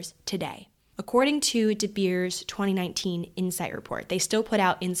sellers today. According to De Beers' 2019 Insight Report, they still put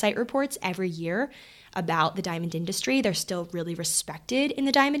out insight reports every year about the diamond industry. They're still really respected in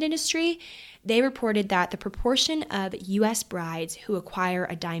the diamond industry. They reported that the proportion of U.S. brides who acquire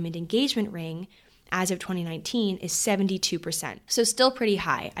a diamond engagement ring as of 2019 is 72%. So still pretty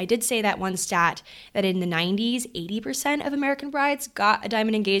high. I did say that one stat that in the 90s, 80% of American brides got a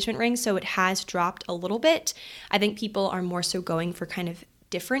diamond engagement ring, so it has dropped a little bit. I think people are more so going for kind of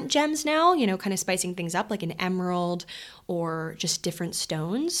different gems now, you know, kind of spicing things up like an emerald or just different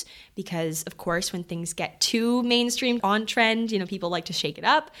stones, because of course when things get too mainstream on trend, you know, people like to shake it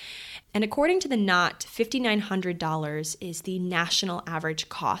up. And according to the Knot, $5,900 is the national average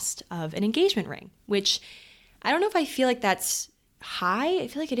cost of an engagement ring, which I don't know if I feel like that's high. I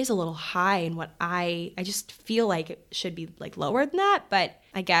feel like it is a little high in what I just feel like it should be like lower than that. But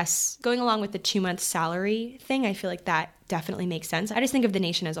I guess going along with the 2 month salary thing, I feel like that definitely makes sense. I just think of the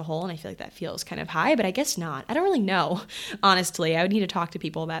nation as a whole, and I feel like that feels kind of high, but I guess not. I don't really know, honestly. I would need to talk to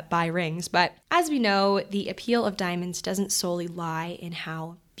people that buy rings. But as we know, the appeal of diamonds doesn't solely lie in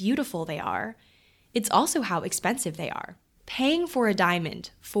how beautiful they are. It's also how expensive they are. Paying for a diamond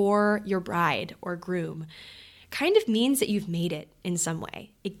for your bride or groom kind of means that you've made it in some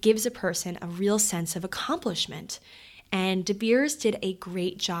way. It gives a person a real sense of accomplishment. And De Beers did a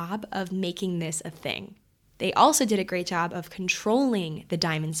great job of making this a thing. They also did a great job of controlling the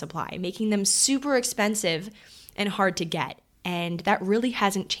diamond supply, making them super expensive and hard to get. And that really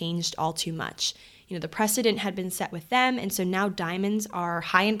hasn't changed all too much. You know, the precedent had been set with them, and so now diamonds are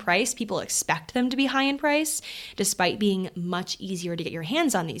high in price. People expect them to be high in price, despite being much easier to get your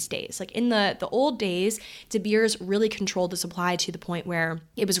hands on these days. Like in the old days, De Beers really controlled the supply to the point where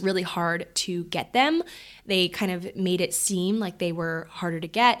it was really hard to get them. They kind of made it seem like they were harder to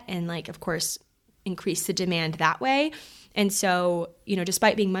get, and like, of course, increase the demand that way. And so, you know,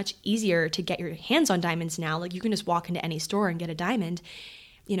 despite being much easier to get your hands on diamonds now, like you can just walk into any store and get a diamond,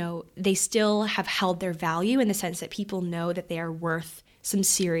 they still have held their value in the sense that people know that they are worth some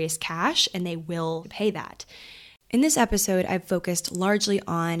serious cash and they will pay that. In this episode, I've focused largely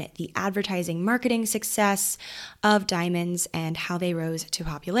on the advertising marketing success of diamonds and how they rose to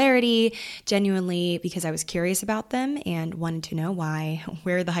popularity, genuinely because I was curious about them and wanted to know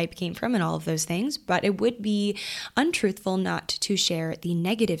where the hype came from and all of those things. But it would be untruthful not to share the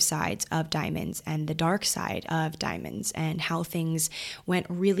negative sides of diamonds and the dark side of diamonds and how things went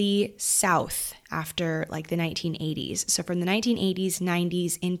really south after like the 1980s. So from the 1980s,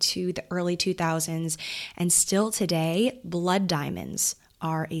 90s into the early 2000s, and still today, blood diamonds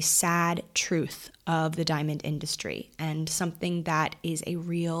are a sad truth of the diamond industry and something that is a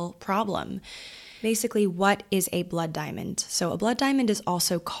real problem. Basically, what is a blood diamond? So a blood diamond is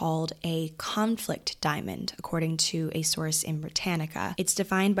also called a conflict diamond, according to a source in Britannica. It's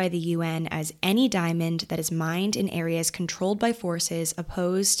defined by the UN as any diamond that is mined in areas controlled by forces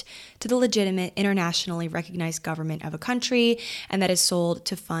opposed to the legitimate internationally recognized government of a country and that is sold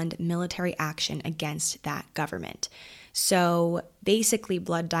to fund military action against that government. So basically,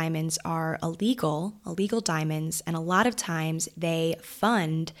 blood diamonds are illegal diamonds, and a lot of times they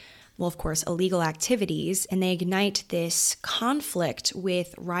fund of course, illegal activities, and they ignite this conflict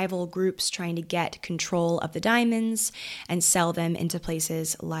with rival groups trying to get control of the diamonds and sell them into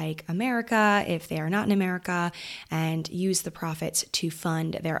places like America, if they are not in America, and use the profits to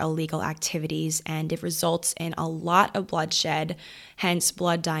fund their illegal activities. And it results in a lot of bloodshed, hence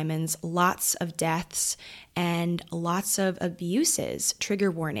blood diamonds, lots of deaths, and lots of abuses.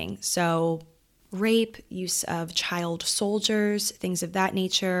 Trigger warning. So rape, use of child soldiers, things of that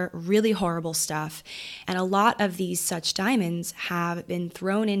nature, really horrible stuff. And a lot of these such diamonds have been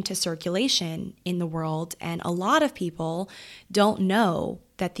thrown into circulation in the world, and a lot of people don't know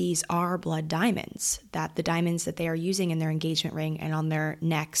that these are blood diamonds, that the diamonds that they are using in their engagement ring and on their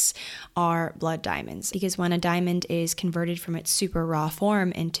necks are blood diamonds. Because when a diamond is converted from its super raw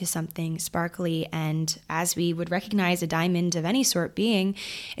form into something sparkly, and as we would recognize a diamond of any sort being,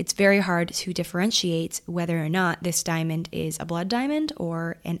 it's very hard to differentiate whether or not this diamond is a blood diamond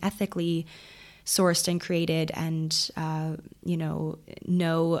or an ethically sourced and created and,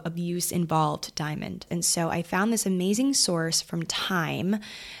 no abuse involved diamond. And so I found this amazing source from Time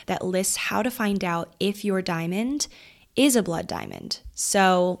that lists how to find out if your diamond is a blood diamond.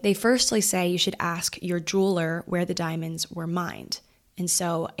 So they firstly say you should ask your jeweler where the diamonds were mined. And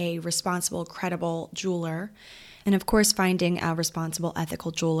so a responsible, credible jeweler. And of course, finding a responsible, ethical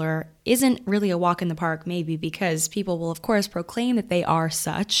jeweler isn't really a walk in the park, maybe because people will, of course, proclaim that they are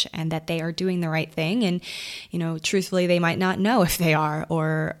such and that they are doing the right thing. And, truthfully, they might not know if they are,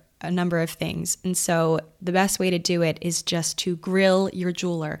 or a number of things. And so the best way to do it is just to grill your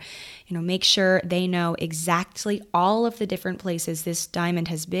jeweler. Make sure they know exactly all of the different places this diamond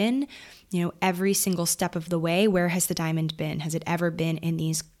has been, every single step of the way. Where has the diamond been? Has it ever been in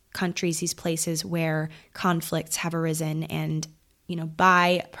these countries, these places where conflicts have arisen? And,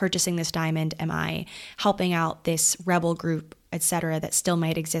 by purchasing this diamond, am I helping out this rebel group, etc., that still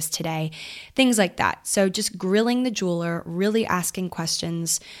might exist today? Things like that. So just grilling the jeweler, really asking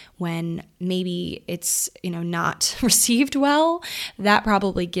questions when maybe it's, not received well, that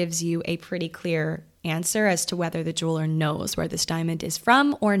probably gives you a pretty clear answer as to whether the jeweler knows where this diamond is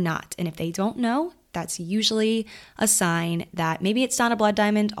from or not. And if they don't know, that's usually a sign that maybe it's not a blood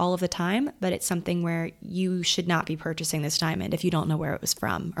diamond all of the time, but it's something where you should not be purchasing this diamond if you don't know where it was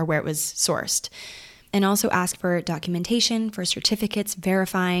from or where it was sourced. And also ask for documentation, for certificates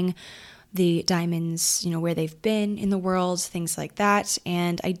verifying the diamonds, where they've been in the world, things like that.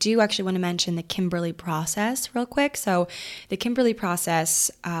 And I do actually want to mention the Kimberley process real quick. So the Kimberley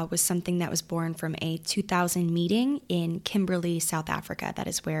process was something that was born from a 2000 meeting in Kimberley, South Africa. That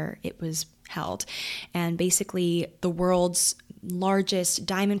is where it was held. And basically the world's largest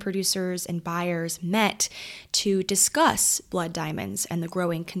diamond producers and buyers met to discuss blood diamonds and the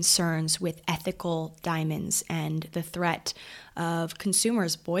growing concerns with ethical diamonds and the threat of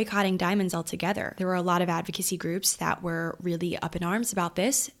consumers boycotting diamonds altogether. There were a lot of advocacy groups that were really up in arms about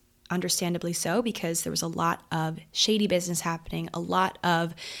this, understandably so, because there was a lot of shady business happening, a lot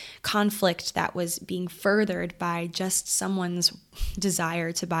of conflict that was being furthered by just someone's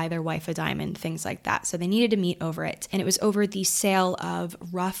desire to buy their wife a diamond, things like that. So they needed to meet over it. And it was over the sale of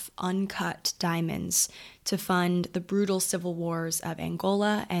rough, uncut diamonds to fund the brutal civil wars of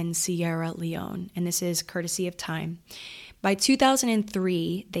Angola and Sierra Leone. And this is courtesy of Time. By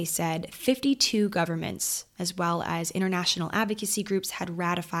 2003, they said 52 governments as well as international advocacy groups had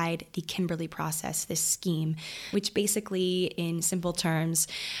ratified the Kimberley Process, this scheme, which basically, in simple terms,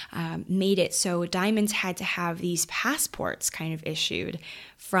 made it so diamonds had to have these passports kind of issued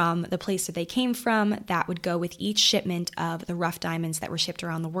from the place that they came from that would go with each shipment of the rough diamonds that were shipped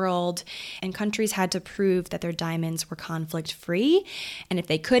around the world. And countries had to prove that their diamonds were conflict-free. And if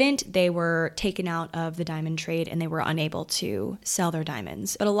they couldn't, they were taken out of the diamond trade and they were unable to sell their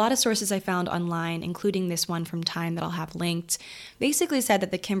diamonds. But a lot of sources I found online, including this one from Time that I'll have linked, basically said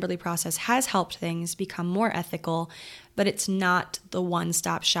that the Kimberley Process has helped things become more ethical, but it's not the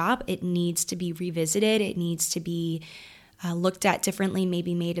one-stop shop. It needs to be revisited. It needs to be looked at differently,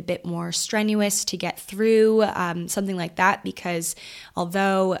 maybe made a bit more strenuous to get through, something like that, because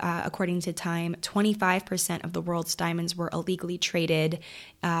although, according to Time, 25% of the world's diamonds were illegally traded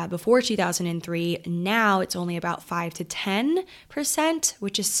before 2003, now it's only about 5 to 10%,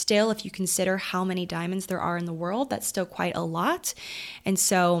 which is still, if you consider how many diamonds there are in the world, that's still quite a lot. And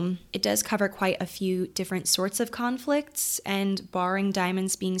so it does cover quite a few different sorts of conflicts, and barring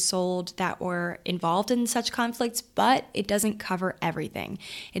diamonds being sold that were involved in such conflicts, but it doesn't cover everything.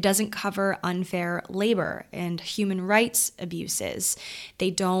 It doesn't cover unfair labor and human rights abuses.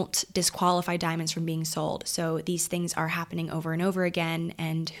 They don't disqualify diamonds from being sold. So these things are happening over and over again,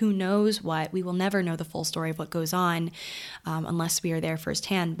 and who knows what. We will never know the full story of what goes on unless we are there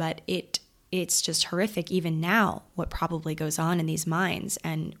firsthand, but it's just horrific even now what probably goes on in these mines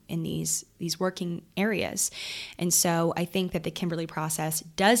and in these working areas. And so I think that the Kimberley Process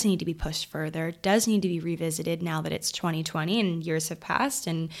does need to be pushed further, does need to be revisited now that it's 2020 and years have passed.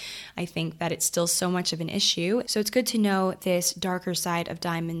 And I think that it's still so much of an issue. So it's good to know this darker side of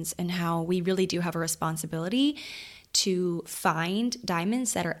diamonds and how we really do have a responsibility to find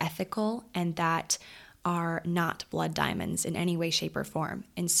diamonds that are ethical and that are not blood diamonds in any way, shape, or form.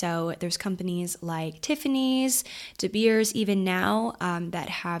 And so there's companies like Tiffany's, De Beers, even now, that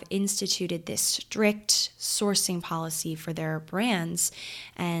have instituted this strict sourcing policy for their brands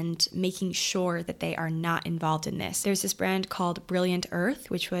and making sure that they are not involved in this. There's this brand called Brilliant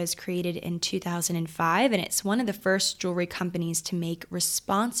Earth, which was created in 2005, and it's one of the first jewelry companies to make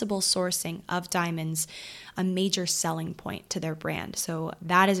responsible sourcing of diamonds a major selling point to their brand. So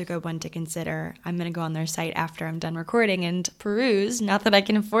that is a good one to consider. I'm going to go on their site after I'm done recording and peruse. Not that I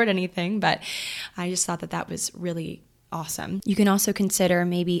can afford anything, but I just thought that was really awesome. You can also consider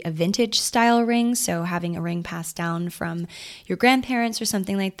maybe a vintage style ring, so having a ring passed down from your grandparents or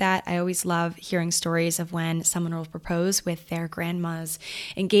something like that. I always love hearing stories of when someone will propose with their grandma's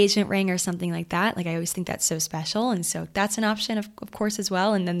engagement ring or something like that. Like, I always think that's so special, and so that's an option of course as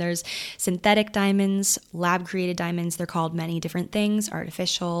well. And then there's synthetic diamonds, lab created diamonds. They're called many different things: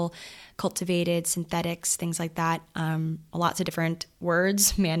 artificial, cultivated, synthetics, things like that. Lots of different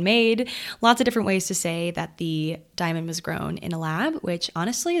words, man-made, lots of different ways to say that the diamond was grown in a lab, which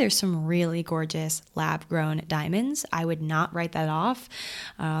honestly, there's some really gorgeous lab-grown diamonds. I would not write that off.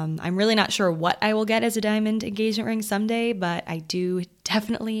 I'm really not sure what I will get as a diamond engagement ring someday, but I do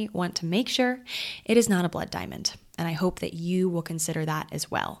definitely want to make sure it is not a blood diamond. And I hope that you will consider that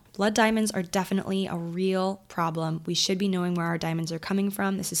as well. Blood diamonds are definitely a real problem. We should be knowing where our diamonds are coming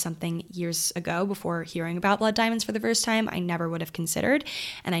from. This is something years ago, before hearing about blood diamonds for the first time, I never would have considered.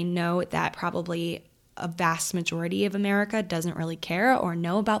 And I know that probably a vast majority of America doesn't really care or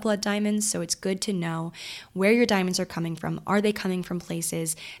know about blood diamonds. So it's good to know where your diamonds are coming from. Are they coming from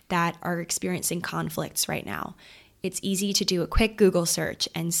places that are experiencing conflicts right now? It's easy to do a quick Google search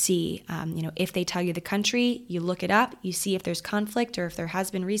and see, if they tell you the country, you look it up, you see if there's conflict or if there has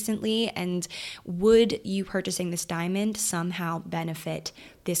been recently, and would you purchasing this diamond somehow benefit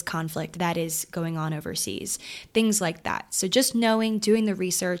this conflict that is going on overseas? Things like that. So just knowing, doing the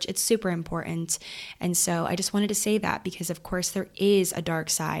research, it's super important. And so I just wanted to say that because, of course, there is a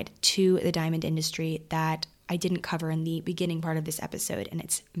dark side to the diamond industry that I didn't cover in the beginning part of this episode, and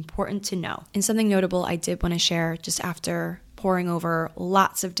it's important to know. And something notable I did want to share just after poring over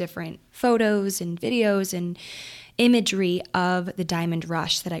lots of different photos and videos and imagery of the diamond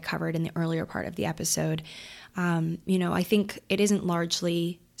rush that I covered in the earlier part of the episode. I think it isn't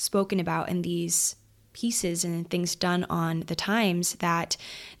largely spoken about in these pieces and things done on the Times that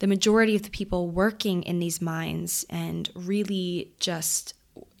the majority of the people working in these mines and really just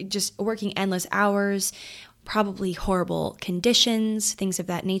working endless hours, probably horrible conditions, things of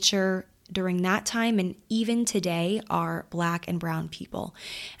that nature during that time and even today, are Black and brown people.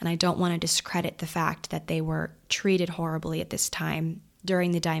 And I don't want to discredit the fact that they were treated horribly at this time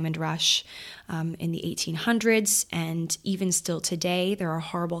during the diamond rush in the 1800s. And even still today, there are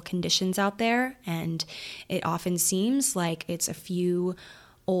horrible conditions out there. And it often seems like it's a few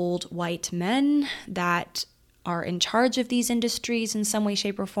old white men that are in charge of these industries in some way,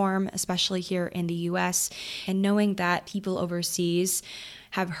 shape, or form, especially here in the US, and knowing that people overseas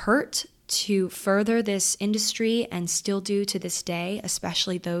have hurt to further this industry and still do to this day,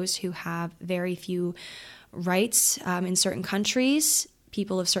 especially those who have very few rights in certain countries,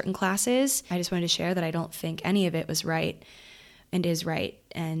 people of certain classes. I just wanted to share that I don't think any of it was right and is right.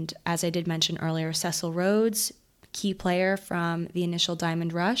 And as I did mention earlier, Cecil Rhodes, key player from the initial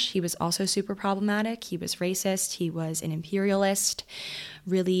Diamond Rush, he was also super problematic. He was racist. He was an imperialist,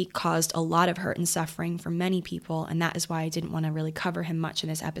 really caused a lot of hurt and suffering for many people. And that is why I didn't want to really cover him much in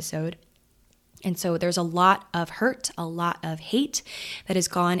this episode. And so there's a lot of hurt, a lot of hate that has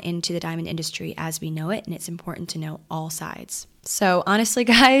gone into the diamond industry as we know it, and it's important to know all sides. So honestly,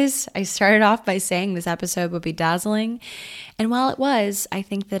 guys, I started off by saying this episode would be dazzling. And while it was, I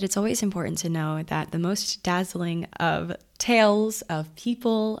think that it's always important to know that the most dazzling of tales, of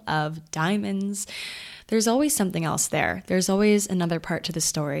people, of diamonds, there's always something else there. There's always another part to the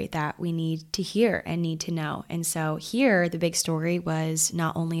story that we need to hear and need to know. And so here, the big story was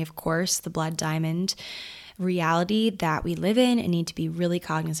not only, of course, the blood diamond reality that we live in and need to be really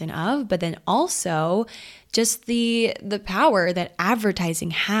cognizant of, but then also just the power that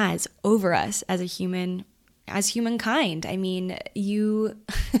advertising has over us as humankind. I mean, you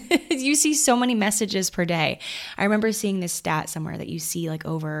see so many messages per day. I remember seeing this stat somewhere that you see like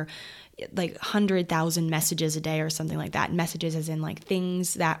over 100,000 messages a day or something like that. Messages as in like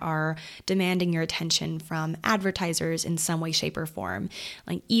things that are demanding your attention from advertisers in some way, shape, or form.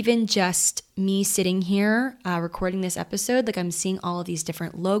 Like even just me sitting here recording this episode, like I'm seeing all of these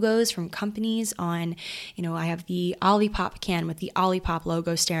different logos from companies on, I have the Olipop can with the Olipop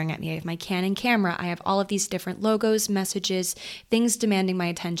logo staring at me. I have my Canon camera. I have all of these different logos, messages, things demanding my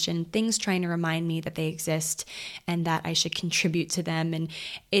attention, things trying to remind me that they exist and that I should contribute to them. And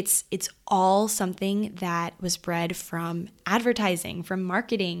it's all something that was bred from advertising, from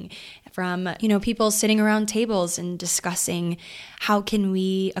marketing, from, people sitting around tables and discussing how can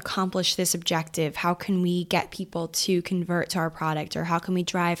we accomplish this objective? How can we get people to convert to our product? Or how can we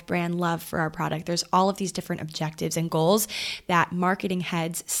drive brand love for our product? There's all of these different objectives and goals that marketing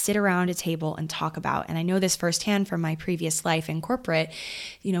heads sit around a table and talk about. And I know this firsthand from my previous life in corporate.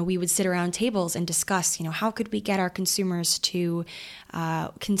 We would sit around tables and discuss, how could we get our consumers to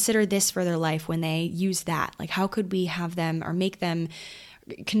consider this for their life when they use that? Like, how could we have them or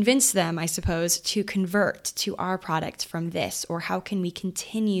convince them, I suppose, to convert to our product from this? Or how can we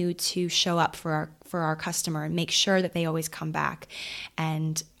continue to show up for our customer and make sure that they always come back?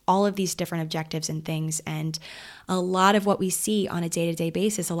 And all of these different objectives and things. And a lot of what we see on a day-to-day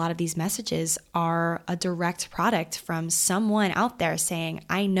basis, a lot of these messages are a direct product from someone out there saying,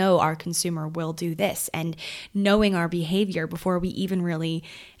 I know our consumer will do this, and knowing our behavior before we even really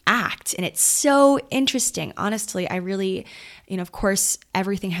act. And it's so interesting. Honestly, I really, of course,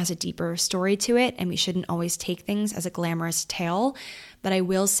 everything has a deeper story to it, and we shouldn't always take things as a glamorous tale. But I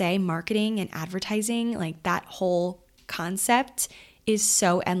will say marketing and advertising, like that whole concept is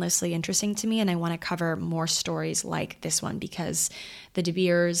so endlessly interesting to me, and I want to cover more stories like this one because the De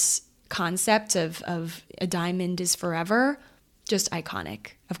Beers concept of a diamond is forever, just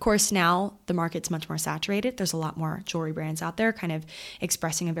iconic. Of course, now the market's much more saturated. There's a lot more jewelry brands out there kind of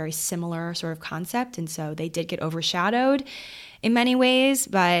expressing a very similar sort of concept, and so they did get overshadowed in many ways,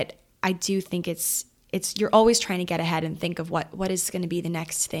 but I do think it's you're always trying to get ahead and think of what is going to be the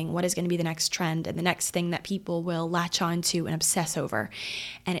next thing, what is going to be the next trend, and the next thing that people will latch on to and obsess over.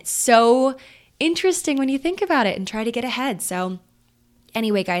 And it's so interesting when you think about it and try to get ahead. So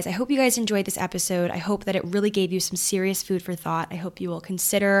anyway, guys, I hope you guys enjoyed this episode. I hope that it really gave you some serious food for thought. I hope you will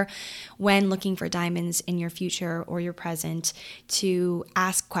consider when looking for diamonds in your future or your present to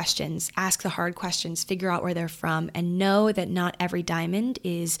ask questions, ask the hard questions, figure out where they're from, and know that not every diamond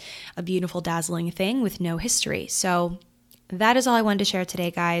is a beautiful, dazzling thing with no history. So that is all I wanted to share today,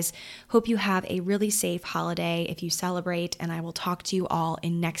 guys. Hope you have a really safe holiday if you celebrate, and I will talk to you all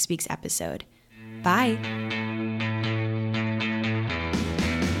in next week's episode. Bye.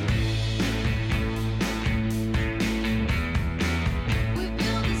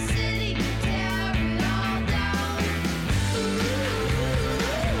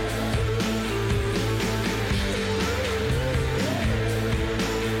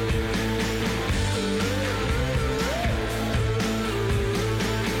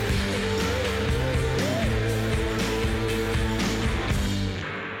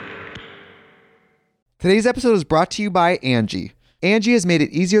 Today's episode is brought to you by Angie. Angie has made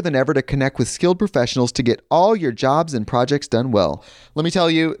it easier than ever to connect with skilled professionals to get all your jobs and projects done well. Let me tell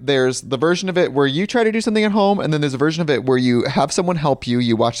you, there's the version of it where you try to do something at home, and then there's a version of it where you have someone help you,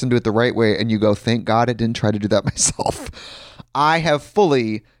 you watch them do it the right way, and you go, thank God I didn't try to do that myself. I have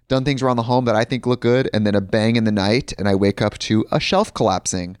fully done things around the home that I think look good, and then a bang in the night, and I wake up to a shelf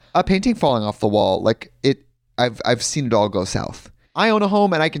collapsing, a painting falling off the wall. I've seen it all go south. I own a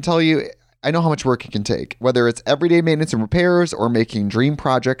home, and I can tell you, I know how much work it can take. Whether it's everyday maintenance and repairs or making dream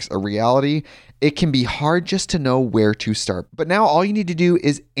projects a reality, it can be hard just to know where to start. But now all you need to do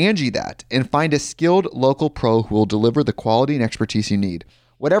is Angie that and find a skilled local pro who will deliver the quality and expertise you need.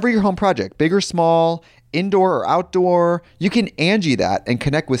 Whatever your home project, big or small, indoor or outdoor, you can Angie that and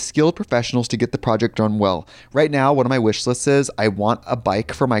connect with skilled professionals to get the project done well. Right now, one of my wish lists is I want a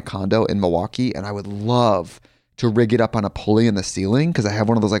bike for my condo in Milwaukee, and I would love to rig it up on a pulley in the ceiling because I have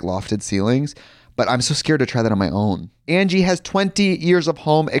one of those like lofted ceilings, but I'm so scared to try that on my own. Angie has 20 years of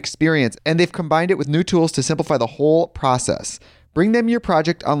home experience, and they've combined it with new tools to simplify the whole process. Bring them your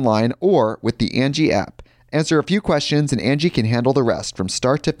project online or with the Angie app. Answer a few questions and Angie can handle the rest from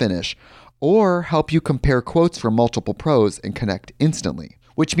start to finish, or help you compare quotes from multiple pros and connect instantly,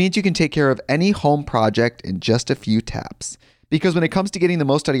 which means you can take care of any home project in just a few taps. Because when it comes to getting the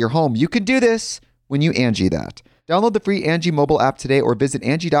most out of your home, you can do this when you Angie that. Download the free Angie mobile app today or visit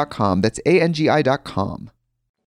Angie.com. That's ANGI.com.